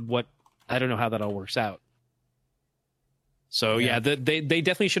brand, but what. I don't know how that all works out. So yeah, they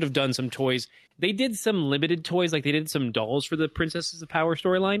definitely should have done some toys. They did some limited toys, like they did some dolls for the Princesses of Power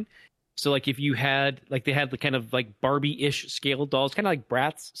storyline. So like if you had, like they had the kind of like Barbie-ish scale dolls, kind of like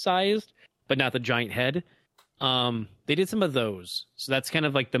Bratz sized, but not the giant head. They did some of those. So that's kind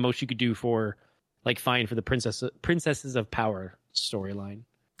of like the most you could do for like fine for the Princesses of Power storyline.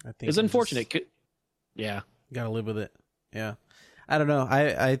 I think it's unfortunate. Yeah. Gotta live with it. Yeah. I don't know.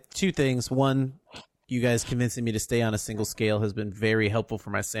 I two things. One, you guys convincing me to stay on a single scale has been very helpful for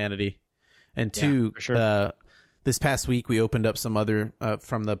my sanity. And two, for sure. this past week we opened up some other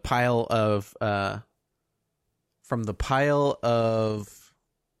from the pile of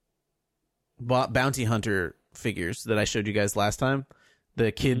bounty hunter figures that I showed you guys last time.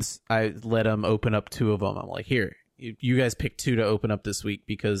 The kids, I let them open up 2 of them. I'm like, here, you guys pick 2 to open up this week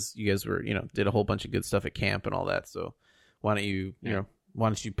because you guys were, did a whole bunch of good stuff at camp and all that. So why don't you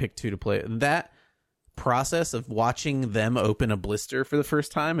pick 2 to play? And that process of watching them open a blister for the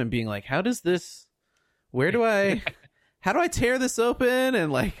first time and being like, how do I tear this open? And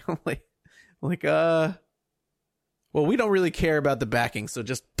I'm like, well, we don't really care about the backing, so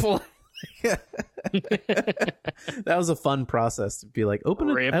just pull. That was a fun process to be like, open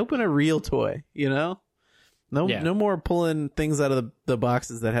a real toy, No more pulling things out of the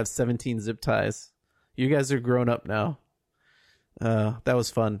boxes that have 17 zip ties. You guys are grown up now. That was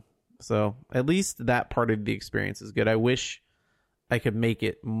fun. So at least that part of the experience is good. I wish I could make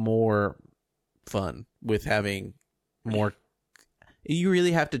it more fun with having more. You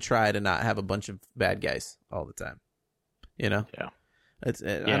really have to try to not have a bunch of bad guys all the time. Yeah. I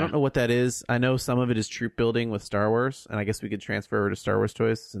don't know what that is. I know some of it is troop building with Star Wars, and I guess we could transfer over to Star Wars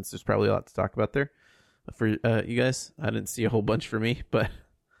toys since there's probably a lot to talk about there. For you guys, I didn't see a whole bunch for me, but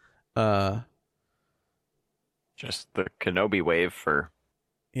just the Kenobi wave for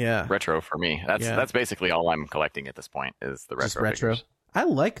retro for me. That's basically all I'm collecting at this point is the retro. Just retro. Figures.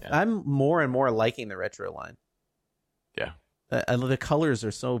 I'm more and more liking the retro line. Yeah, the colors are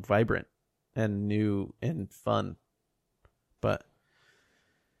so vibrant and new and fun, but.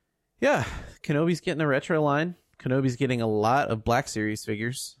 Yeah, Kenobi's getting a retro line. Kenobi's getting a lot of Black Series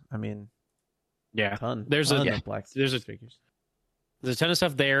figures. I mean, ton of Black Series figures. There's a ton of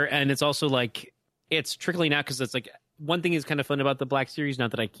stuff there, and it's also like it's trickling out because it's like one thing is kind of fun about the Black Series.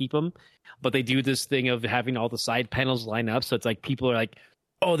 Not that I keep them, but they do this thing of having all the side panels line up. So it's like people are like,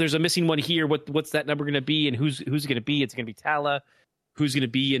 "Oh, there's a missing one here. What's that number going to be? And who's going to be? It's going to be Tala. Who's going to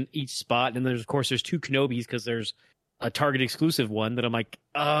be in each spot?" And there's 2 Kenobis because there's a Target exclusive one that I'm like,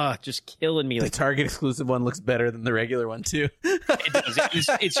 just killing me. The Target exclusive one looks better than the regular one too. It does.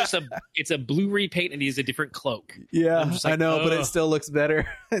 It's a blue repaint and he has a different cloak. Yeah, like, I know, but it still looks better.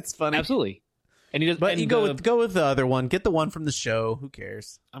 It's funny. Absolutely. And he does. But you go with the other one. Get the one from the show. Who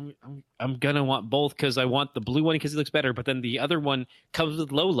cares? I'm gonna want both because I want the blue one because he looks better. But then the other one comes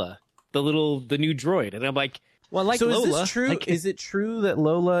with Lola, the new droid, and I'm like, well, I like Lola. Is this true? Like, is it true that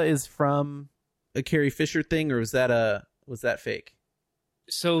Lola is from a Carrie Fisher thing, or was that fake?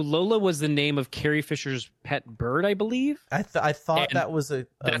 So Lola was the name of Carrie Fisher's pet bird, I believe. I thought that was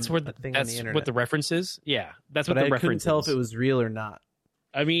that's where the thing on the internet. What the reference is. Yeah, that's what the reference is. I couldn't tell if it was real or not.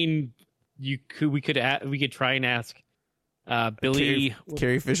 I mean, we could try and ask Billy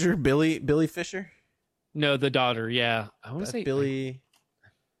Carrie Fisher, Billy Fisher. No, the daughter. Yeah, I want to say Billy.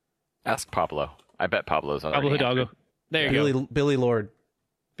 Ask Pablo. I bet Pablo's on. Pablo Hidalgo. There you go. Billy Lord.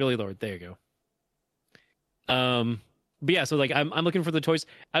 Billy Lord. There you go. But yeah, so like I'm looking for the toys.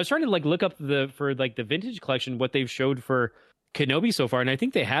 I was trying to like look up for the vintage collection what they've showed for Kenobi so far, and I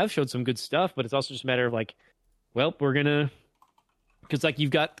think they have showed some good stuff. But it's also just a matter of like, well, we're gonna because like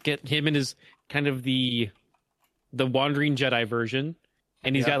you've get him in his kind of the wandering Jedi version,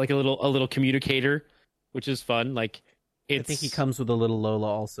 and he's got like a little communicator, which is fun. Like I think he comes with a little Lola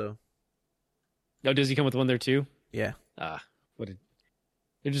also. Oh, does he come with one there too? Yeah.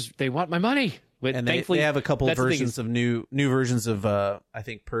 They want my money. But and they have a couple versions of new versions of I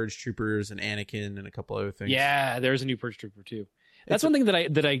think Purge Troopers and Anakin and a couple other things. Yeah, there's a new Purge Trooper too. That's one thing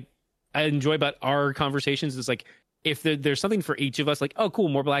that I enjoy about our conversations is like if there's something for each of us, like, oh cool,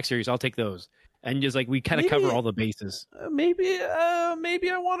 more Black Series, I'll take those. And just like we kind of cover all the bases. Maybe I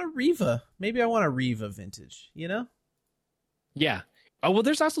want a Reva. Maybe I want a Reva vintage, Yeah. Oh well,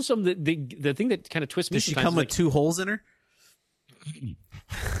 there's also some the thing that kind of twists me. Does she come with 2 holes in her?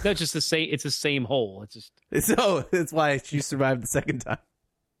 That's just the same. It's the same hole. It's why she survived the second time.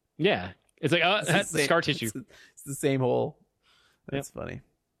 Yeah, it's like that's scar tissue. It's the same hole. That's funny.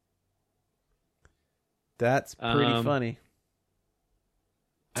 That's pretty funny.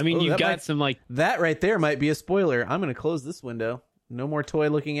 I mean, you got some like that right there might be a spoiler. I'm going to close this window. No more toy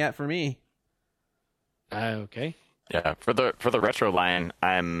looking at for me. Okay. Yeah, for the retro line,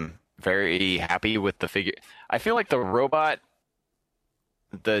 I'm very happy with the figure. I feel like the robot.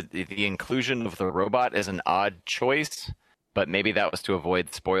 The inclusion of the robot is an odd choice, but maybe that was to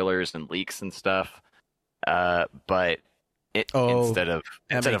avoid spoilers and leaks and stuff. But instead of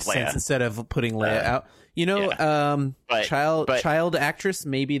Leia, instead of putting Leia out, child actress,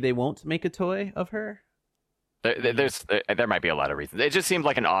 maybe they won't make a toy of her. There might be a lot of reasons. It just seemed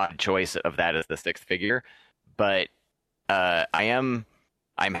like an odd choice of that as the 6th figure, but I am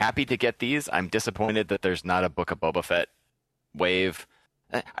I'm happy to get these. I'm disappointed that there's not a Book of Boba Fett wave.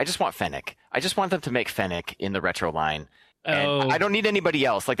 I just want Fennec. I just want them to make Fennec in the retro line. And I don't need anybody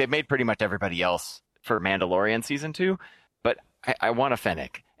else. Like, they've made pretty much everybody else for Mandalorian season 2, but I want a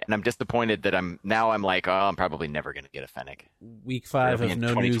Fennec. And I'm disappointed that I'm like, oh, I'm probably never going to get a Fennec. Week 5 of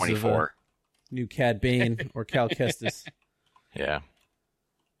no news of a new Cad Bane or Cal Kestis. Yeah.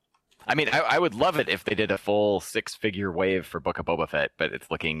 I mean, I would love it if they did a full 6-figure wave for Book of Boba Fett, but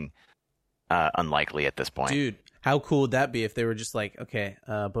it's looking unlikely at this point. Dude, how cool would that be if they were just like, okay,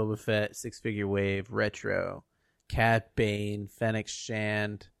 Boba Fett, 6-figure wave, retro, Cad Bane, Fennec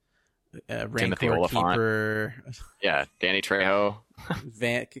Shand, Rancor Keeper. Yeah, Danny Trejo.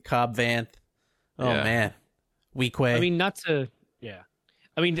 Cobb Vanth. Oh, yeah. Man. Weequay. I mean, not to... Yeah.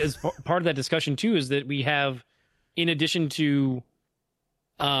 I mean, as part of that discussion, too, is that we have, in addition to...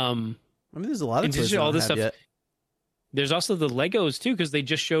 I mean, there's a lot of toys all this stuff. Yet. There's also the Legos too, because they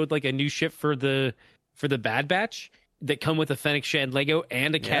just showed like a new ship for the Bad Batch that come with a Fennec Shand Lego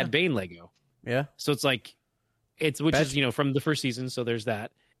and a Cad Bane Lego. Yeah. So it's like is from the first season. So there's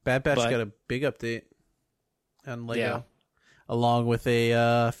that. Bad Batch got a big update on Lego, along with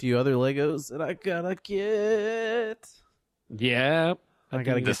a few other Legos that I gotta get. Yeah, I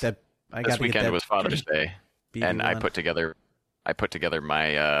gotta get that. This weekend was Father's Day, and I put together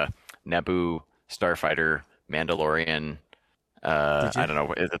my Naboo Starfighter Mandalorian. I don't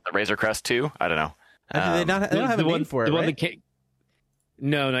know. Is it the Razor Crest 2? I don't know. They don't have a name for it, right?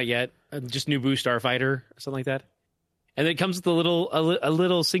 No, not yet. Just Naboo Starfighter or something like that. And it comes with a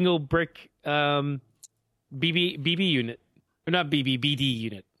little single brick BB unit, or not BD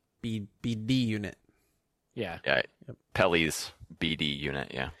unit. BD unit. Yeah. Yeah. Yep. Pelly's BD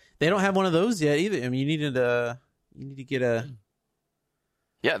unit. Yeah. They don't have one of those yet either. I mean, you need to get a.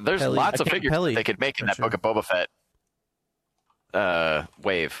 Yeah, there's lots of figures they could make in that Book of Boba Fett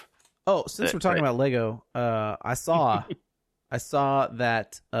wave. Oh, since we're talking about Lego, I saw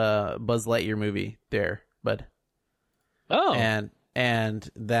that Buzz Lightyear movie there, bud. Oh, and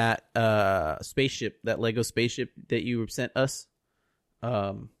that spaceship, that Lego spaceship that you sent us,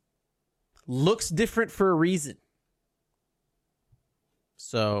 looks different for a reason.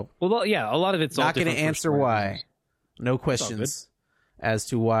 So, well, yeah, a lot of it's not going to answer why. No questions as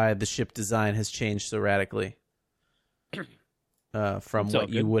to why the ship design has changed so radically from what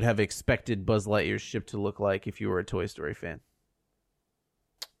you would have expected Buzz Lightyear's ship to look like if you were a Toy Story fan.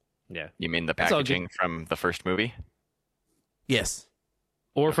 Yeah. You mean the packaging from the first movie? Yes.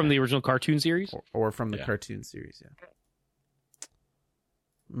 Or from the original cartoon series? Or from the cartoon series, yeah.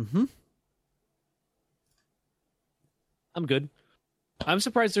 Mm-hmm. I'm good. I'm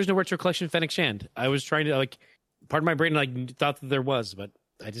surprised there's no retro collection of Fennec Shand. I was trying to, part of my brain thought that there was, but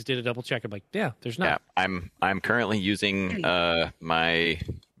I just did a double check. I'm like, yeah, there's not. Yeah, I'm currently using my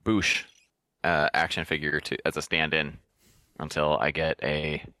Boosh action figure as a stand-in until I get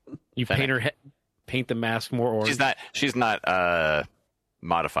a. You paint the mask more orange. She's not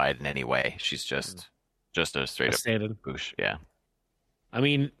modified in any way. She's just a straight up stand-in. Boosh. Yeah. I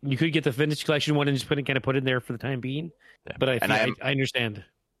mean, you could get the vintage collection one and just put in there for the time being. Yeah. But I understand.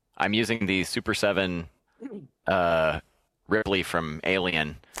 I'm using the Super 7 Ripley from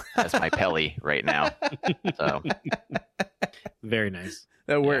Alien as my Pelly right now. So very nice.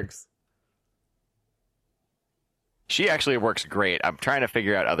 That works. She actually works great. I'm trying to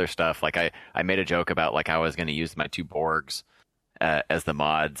figure out other stuff. Like I made a joke about I was going to use my 2 Borgs as the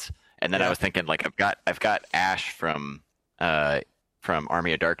mods, and then I was thinking I've got Ash from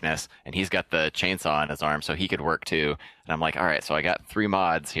Army of Darkness, and he's got the chainsaw on his arm, so he could work too. And I'm like, all right, so I got 3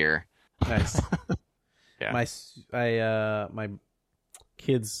 mods here. Nice. Yeah. My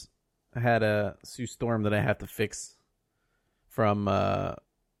kids had a Sue Storm that I have to fix from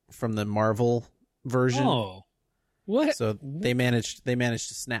the Marvel version. Oh, what? So they managed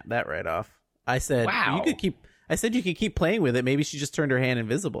to snap that right off. I said, wow. You could keep playing with it. Maybe she just turned her hand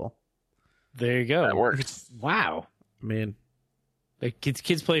invisible. There you go. That worked. Wow. Man. The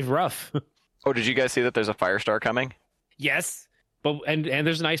kids play rough. Oh, did you guys see that there's a Firestar coming? Yes, but and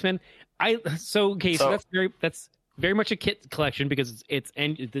there's an Iceman. So that's very much a kit collection because it's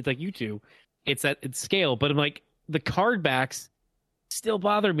like you two, it's at its scale. But I'm like, the card backs still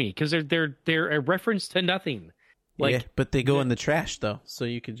bother me because they're a reference to nothing. But they go in the trash though, so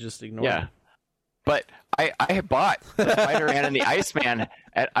you could just ignore them. But I bought the Spider-Man and the Iceman.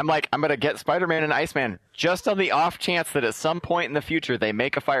 And I'm like, I'm going to get Spider-Man and Iceman just on the off chance that at some point in the future they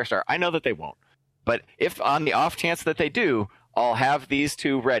make a Firestar. I know that they won't. But if on the off chance that they do, I'll have these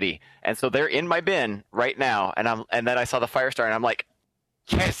 2 ready. And so they're in my bin right now. And then I saw the Firestar and I'm like,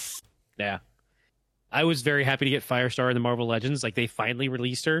 yes. Yeah. I was very happy to get Firestar in the Marvel Legends. Like they finally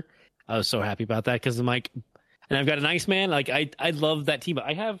released her. I was so happy about that because I'm like, and I've got an Iceman. Like I love that team.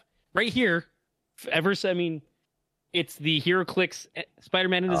 I have right here. I mean, it's the HeroClix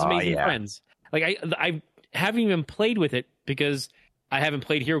Spider-Man and his amazing friends. Like I haven't even played with it because I haven't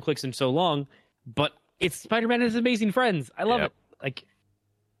played HeroClix in so long. But it's Spider-Man and his amazing friends. I love it. Like,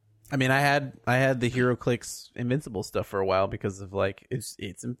 I mean, I had the HeroClix Invincible stuff for a while because of like it's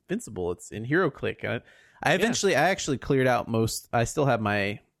Invincible. It's in HeroClix. I actually cleared out most. I still have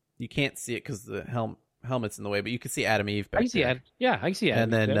my. You can't see it because the helmet's in the way, but you can see Adam Eve back there. I see Adam. Yeah, I see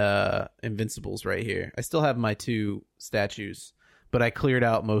Adam. And then Invincible's right here. I still have my 2 statues, but I cleared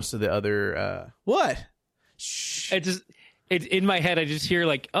out most of the other. What? Shh. It's in my head. I just hear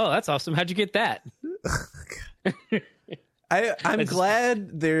like, "Oh, that's awesome! How'd you get that?" I'm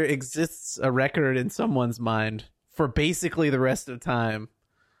glad there exists a record in someone's mind for basically the rest of time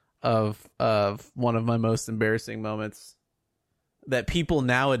of one of my most embarrassing moments that people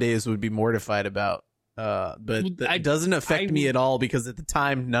nowadays would be mortified about. But it doesn't affect me at all because at the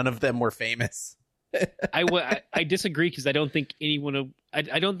time none of them were famous. I disagree because I don't think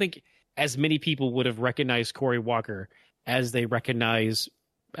I don't think as many people would have recognized Corey Walker as they recognize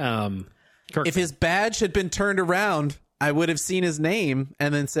Kirkman. If his badge had been turned around, I would have seen his name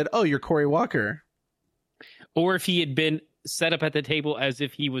and then said, "Oh, you're Corey Walker." Or if he had been set up at the table as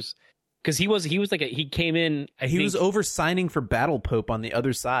if he was, because he was like he came in. He was over signing for Battle Pope on the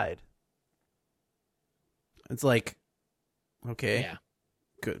other side. It's like, okay, yeah,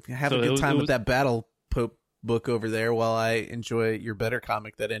 good. Have a good time with that Battle Pope book over there while I enjoy your better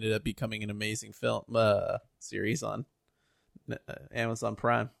comic that ended up becoming an amazing film series on Amazon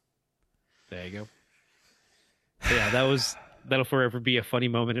Prime. There you go. But yeah, that'll forever be a funny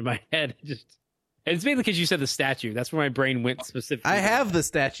moment in my head. And it's mainly because you said the statue. That's where my brain went specifically. I have the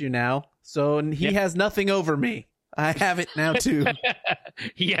statue now, so he has nothing over me. I have it now too.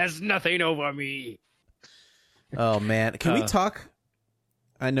 He has nothing over me. Oh man, can we talk?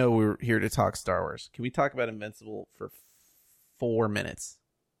 I know we're here to talk Star Wars. Can we talk about Invincible for 4 minutes?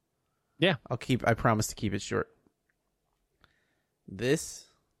 Yeah, I promise to keep it short. This,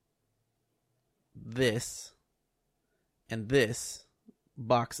 and this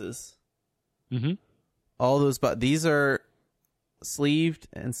boxes. Mm-hmm. All those, but these are sleeved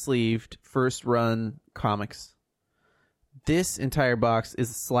first run comics. This entire box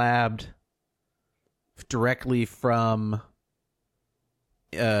is slabbed directly from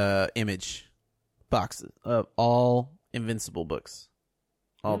Image boxes of all Invincible books.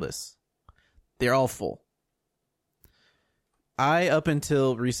 All this. They're all full. I, up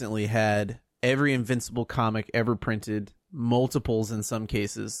until recently, had every Invincible comic ever printed, multiples in some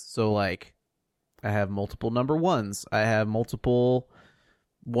cases. So, like, I have multiple number 1s. I have multiple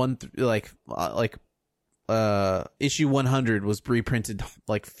issue 100 was reprinted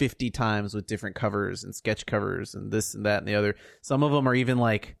like 50 times with different covers and sketch covers and this and that and the other. Some of them are even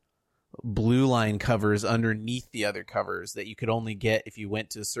like blue line covers underneath the other covers that you could only get if you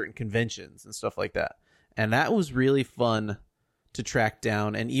went to certain conventions and stuff like that. And that was really fun to track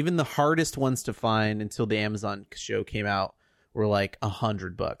down. And even the hardest ones to find until the Amazon show came out were like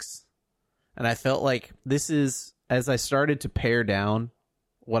 $100. And I felt like this is, as I started to pare down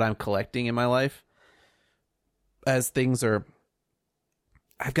what I'm collecting in my life, as things are,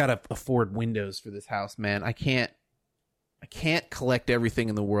 I've got to afford windows for this house, man. I can't collect everything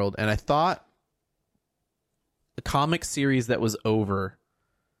in the world. And I thought the comic series that was over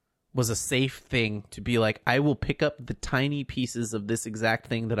was a safe thing to be like, I will pick up the tiny pieces of this exact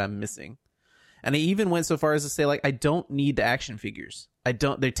thing that I'm missing. And I even went so far as to say, like, I don't need the action figures.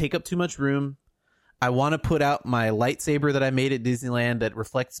 They take up too much room. I want to put out my lightsaber that I made at Disneyland that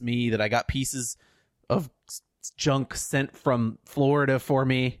reflects me, that I got pieces of junk sent from Florida for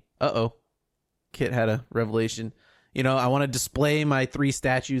me. Kit had a revelation. You know, I want to display my 4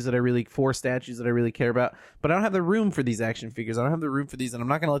 statues that I really care about, but I don't have the room for these action figures. I don't have the room for these, and I'm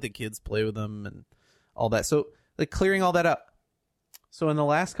not going to let the kids play with them and all that. So, like, clearing all that up. So in the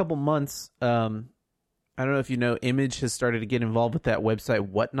last couple months, I don't know if you know, Image has started to get involved with that website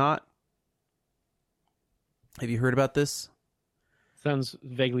Whatnot. Have you heard about this? Sounds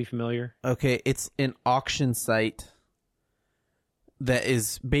vaguely familiar. Okay, it's an auction site that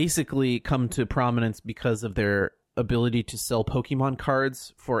is basically come to prominence because of their ability to sell Pokemon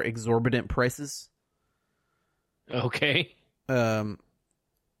cards for exorbitant prices. Okay.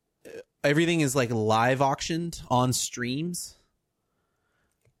 Everything is like live auctioned on streams.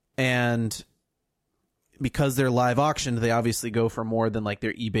 And because they're live auctioned, they obviously go for more than like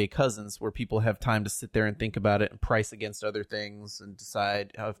their eBay cousins, where people have time to sit there and think about it and price against other things and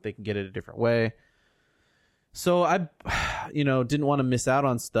decide how if they can get it a different way. So I, didn't want to miss out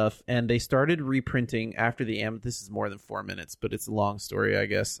on stuff, and they started reprinting after this is more than 4 minutes, but it's a long story, I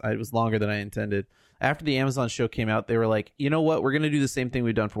guess. It was longer than I intended. After the Amazon show came out, they were like, you know what? We're going to do the same thing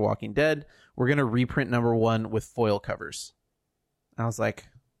we've done for Walking Dead. We're going to reprint #1 with foil covers. I was like,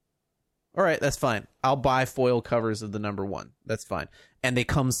 all right, that's fine. I'll buy foil covers of the #1. That's fine. And they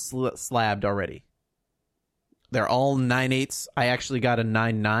come slabbed already. They're all 9/8. I actually got a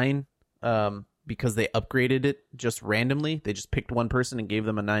 9/9 because they upgraded it just randomly. They just picked one person and gave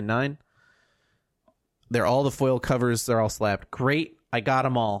them a 9/9. They're all the foil covers. They're all slabbed. Great. I got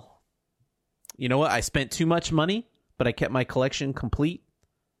them all. You know what? I spent too much money, but I kept my collection complete.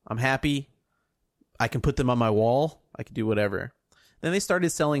 I'm happy. I can put them on my wall. I can do whatever. Then they started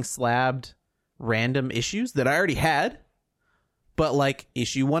selling slabbed random issues that I already had, but like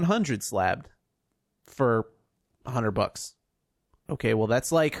issue 100 slabbed for $100. Okay, well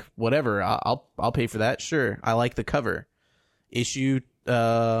that's like whatever. I'll pay for that. Sure, I like the cover. Issue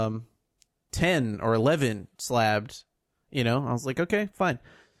 10 or 11 slabbed. I was like, okay, fine.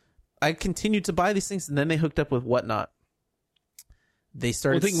 I continued to buy these things, and then they hooked up with Whatnot. They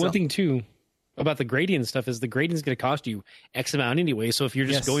started. One thing too about the gradient stuff is the gradient is going to cost you X amount anyway. So if you're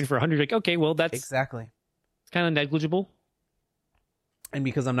just going for 100, like, okay, well that's exactly. It's kind of negligible. And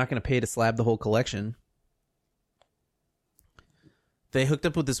because I'm not going to pay to slab the whole collection, they hooked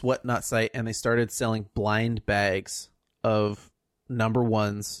up with this Whatnot site, and they started selling blind bags of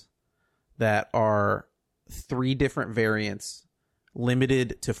 #1s that are 3 different variants,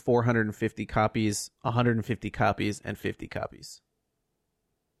 limited to 450 copies, 150 copies, and 50 copies.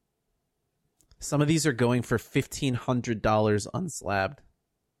 Some of these are going for $1,500 unslabbed.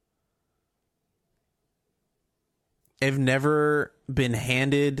 I've never been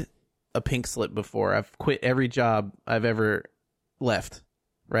handed a pink slip before. I've quit every job I've ever left,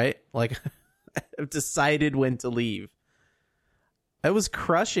 right? Like, I've decided when to leave. It was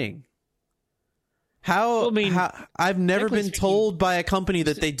crushing. I've never been told by a company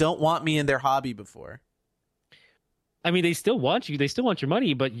that they don't want me in their hobby before. I mean, they still want you. They still want your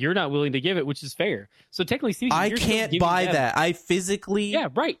money, but you're not willing to give it, which is fair. So technically speaking, I can't buy that. I physically... Yeah,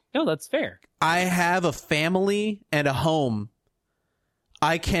 right. No, that's fair. I have a family and a home.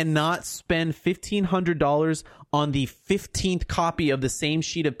 I cannot spend $1,500 on the 15th copy of the same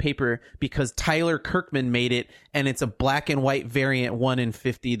sheet of paper because Tyler Kirkman made it, and it's a black and white variant 1 in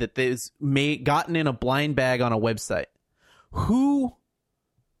 50 that is gotten in a blind bag on a website. Who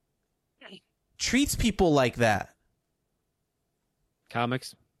treats people like that?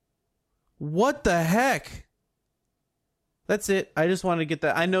 Comics. What the heck? That's it. I just wanted to get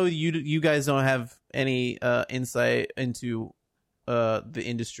that. I know you guys don't have any insight into the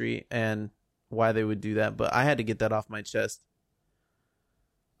industry and why they would do that, but I had to get that off my chest.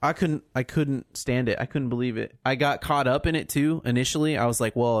 I couldn't stand it. I couldn't believe it. I got caught up in it too. Initially, I was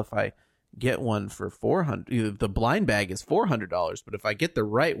like, well, if I get one for $400, the blind bag is $400, but if I get the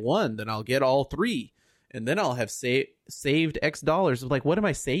right one, then I'll get all 3. And then I'll have saved X dollars. Like, what am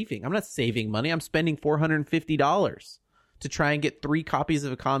I saving? I'm not saving money. I'm spending $450 to try and get 3 copies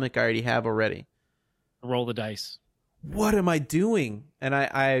of a comic I already have already. Roll the dice. What am I doing? And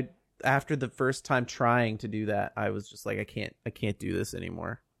I after the first time trying to do that, I was just like, I can't do this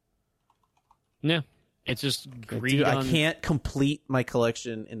anymore. No, it's just greed. I can't complete my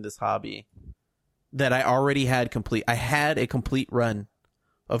collection in this hobby that I already had complete. I had a complete run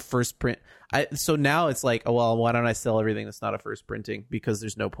of first print. So now it's like, oh, well, why don't I sell everything that's not a first printing? Because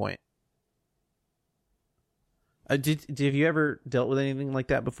there's no point. Have you ever dealt with anything like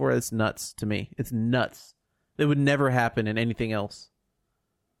that before? It's nuts to me. It's nuts. It would never happen in anything else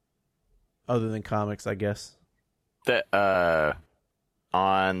other than comics, I guess. On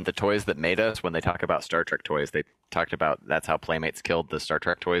the Toys That Made Us, when they talk about Star Trek toys, they talked about that's how Playmates killed the Star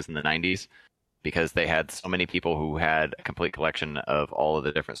Trek toys in the 90s. Because they had so many people who had a complete collection of all of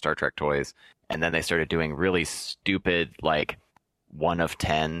the different Star Trek toys, and then they started doing really stupid, like 1 of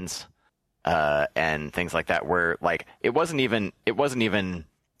 10s, and things like that, where like it wasn't even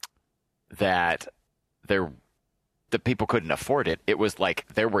that the people couldn't afford it. It was like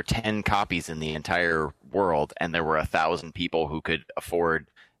there were 10 copies in the entire world, and there were 1,000 people who could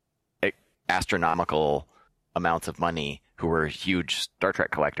afford astronomical amounts of money who were huge Star Trek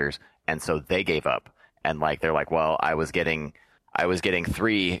collectors. And so they gave up, and like they're like, well, I was getting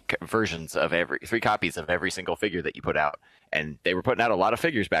 3 versions of 3 copies of every single figure that you put out, and they were putting out a lot of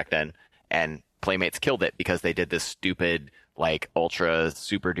figures back then. And Playmates killed it because they did this stupid, like ultra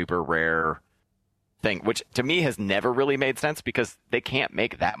super duper rare thing, which to me has never really made sense because they can't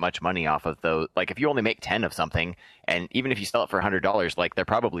make that much money off of those. Like if you only make 10 of something, and even if you sell it for $100, like they're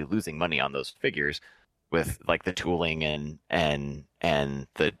probably losing money on those figures. with like the tooling and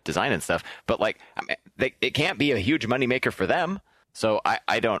the design and stuff. But like, I mean, it can't be a huge moneymaker for them. So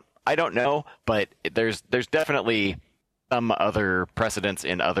I don't know, but there's definitely some other precedents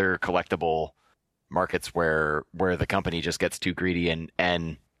in other collectible markets where the company just gets too greedy,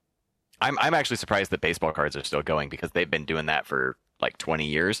 and I'm actually surprised that baseball cards are still going, because they've been doing that for like 20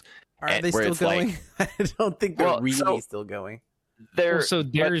 years. Are they still going? I don't think they're really still going. They're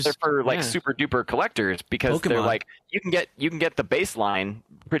for like super duper collectors, because they're like, you can get the baseline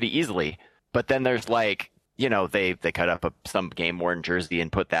pretty easily, but then there's like, you know, they cut up some game worn jersey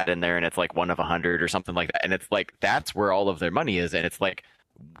and put that in there, and it's like 1 of 100 or something like that, and it's like that's where all of their money is, and it's like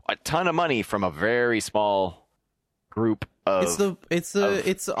a ton of money from a very small group of. It's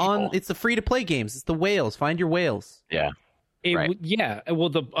the free to play games. It's the whales. Find your whales. Yeah. Right. Yeah,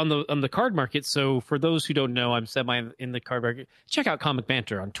 well, on the card market. So for those who don't know, I'm semi in the card market. Check out Comic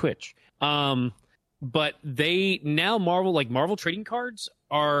Banter on Twitch. But they now Marvel trading cards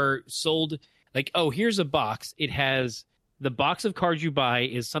are sold like, oh, here's a box. It has the box of cards you buy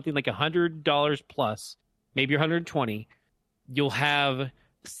is something like $100 plus, maybe $120. You'll have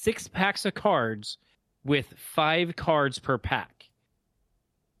 6 packs of cards with 5 cards per pack.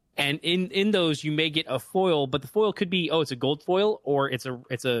 And in those, you may get a foil, but the foil could be, it's a gold foil, or it's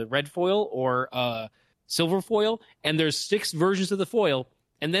a red foil, or a silver foil. And there's 6 versions of the foil,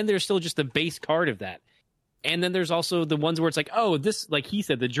 and then there's still just the base card of that. And then there's also the ones where it's like, this, like he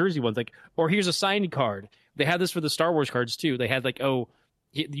said, the jersey ones, like, or here's a signed card. They had this for the Star Wars cards too. They had like, you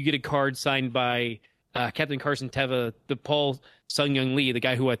get a card signed by Captain Carson Teva, the Paul Sung-Young Lee, the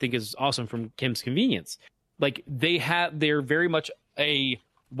guy who I think is awesome from Kim's Convenience. Like they're very much a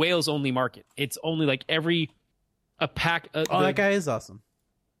Wales only market. It's only like a pack. That guy is awesome.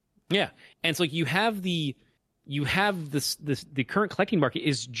 Yeah, and it's like you have the current collecting market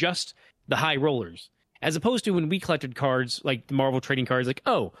is just the high rollers, as opposed to when we collected cards like the Marvel trading cards. Like,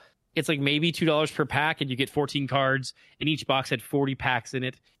 it's like maybe $2 per pack, and you get 14 cards, and each box had 40 packs in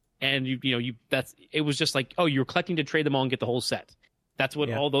it, and it was just like, you're collecting to trade them all and get the whole set. That's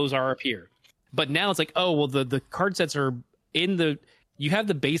what all those are up here. But now it's like, the card sets are in the. You have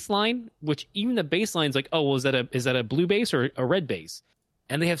the baseline, which even the baseline's like, is that a blue base or a red base?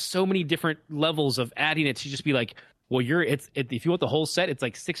 And they have so many different levels of adding it to just be like, well, if you want the whole set, it's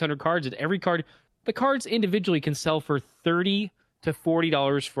like 600 cards, and every card, the cards individually can sell for $30 to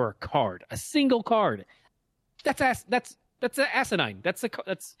 $40 for a card, a single card. That's asinine. It's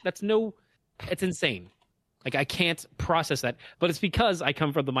insane. Like, I can't process that, but it's because I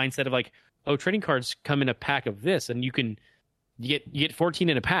come from the mindset of like, trading cards come in a pack of this, and you get 14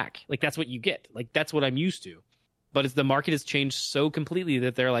 in a pack. Like, that's what you get. Like, that's what I'm used to. But the market has changed so completely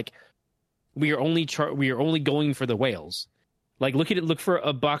that they're like, we are only going for the whales. Like, look for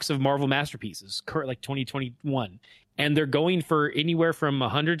a box of Marvel Masterpieces, like 2021, and they're going for anywhere from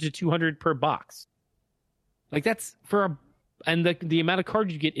 100 to 200 per box. Like, that's and the amount of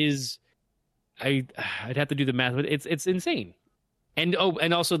cards you get is, I'd have to do the math, but it's insane. And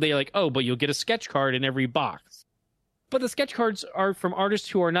also they're like, but you'll get a sketch card in every box. But the sketch cards are from artists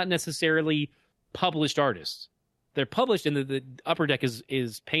who are not necessarily published artists. They're published, and the Upper Deck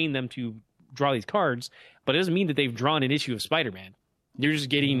is paying them to draw these cards, but it doesn't mean that they've drawn an issue of Spider-Man. You're just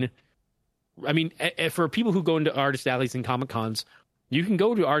getting, I mean, for people who go into artist alleys and Comic Cons, you can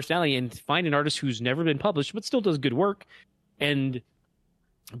go to Artist Alley and find an artist who's never been published, but still does good work.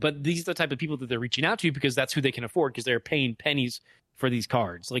 But these are the type of people that they're reaching out to, because that's who they can afford, because they're paying pennies for these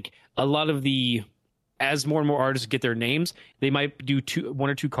cards. Like, a lot of as more and more artists get their names, they might do 1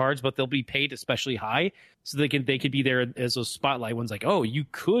 or 2 cards, but they'll be paid especially high, so they could be there as those spotlight ones. Like, you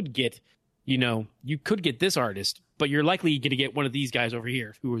could get this artist, but you're likely going to get one of these guys over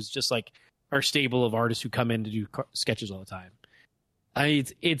here who is just like our stable of artists who come in to do sketches all the time.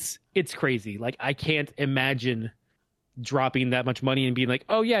 It's crazy. Like, I can't imagine dropping that much money and being like,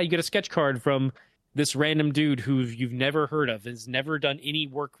 you get a sketch card from this random dude who you've never heard of, has never done any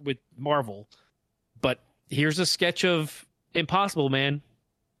work with Marvel, but here's a sketch of Impossible Man.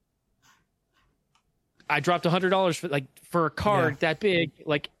 I dropped $100 for a card that big.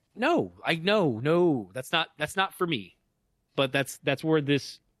 Like, no, that's not for me. But that's where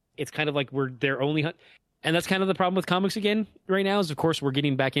it's kind of like they're only, and that's kind of the problem with comics again right now, is of course we're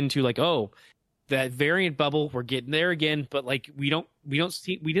getting back into like, that variant bubble, we're getting there again, but like we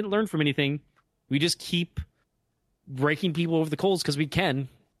didn't learn from anything. We just keep breaking people over the coals because we can.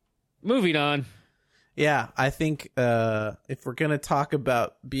 Moving on. Yeah, I think if we're going to talk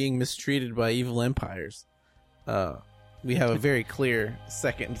about being mistreated by evil empires, we have a very clear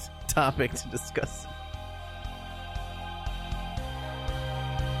second topic to discuss.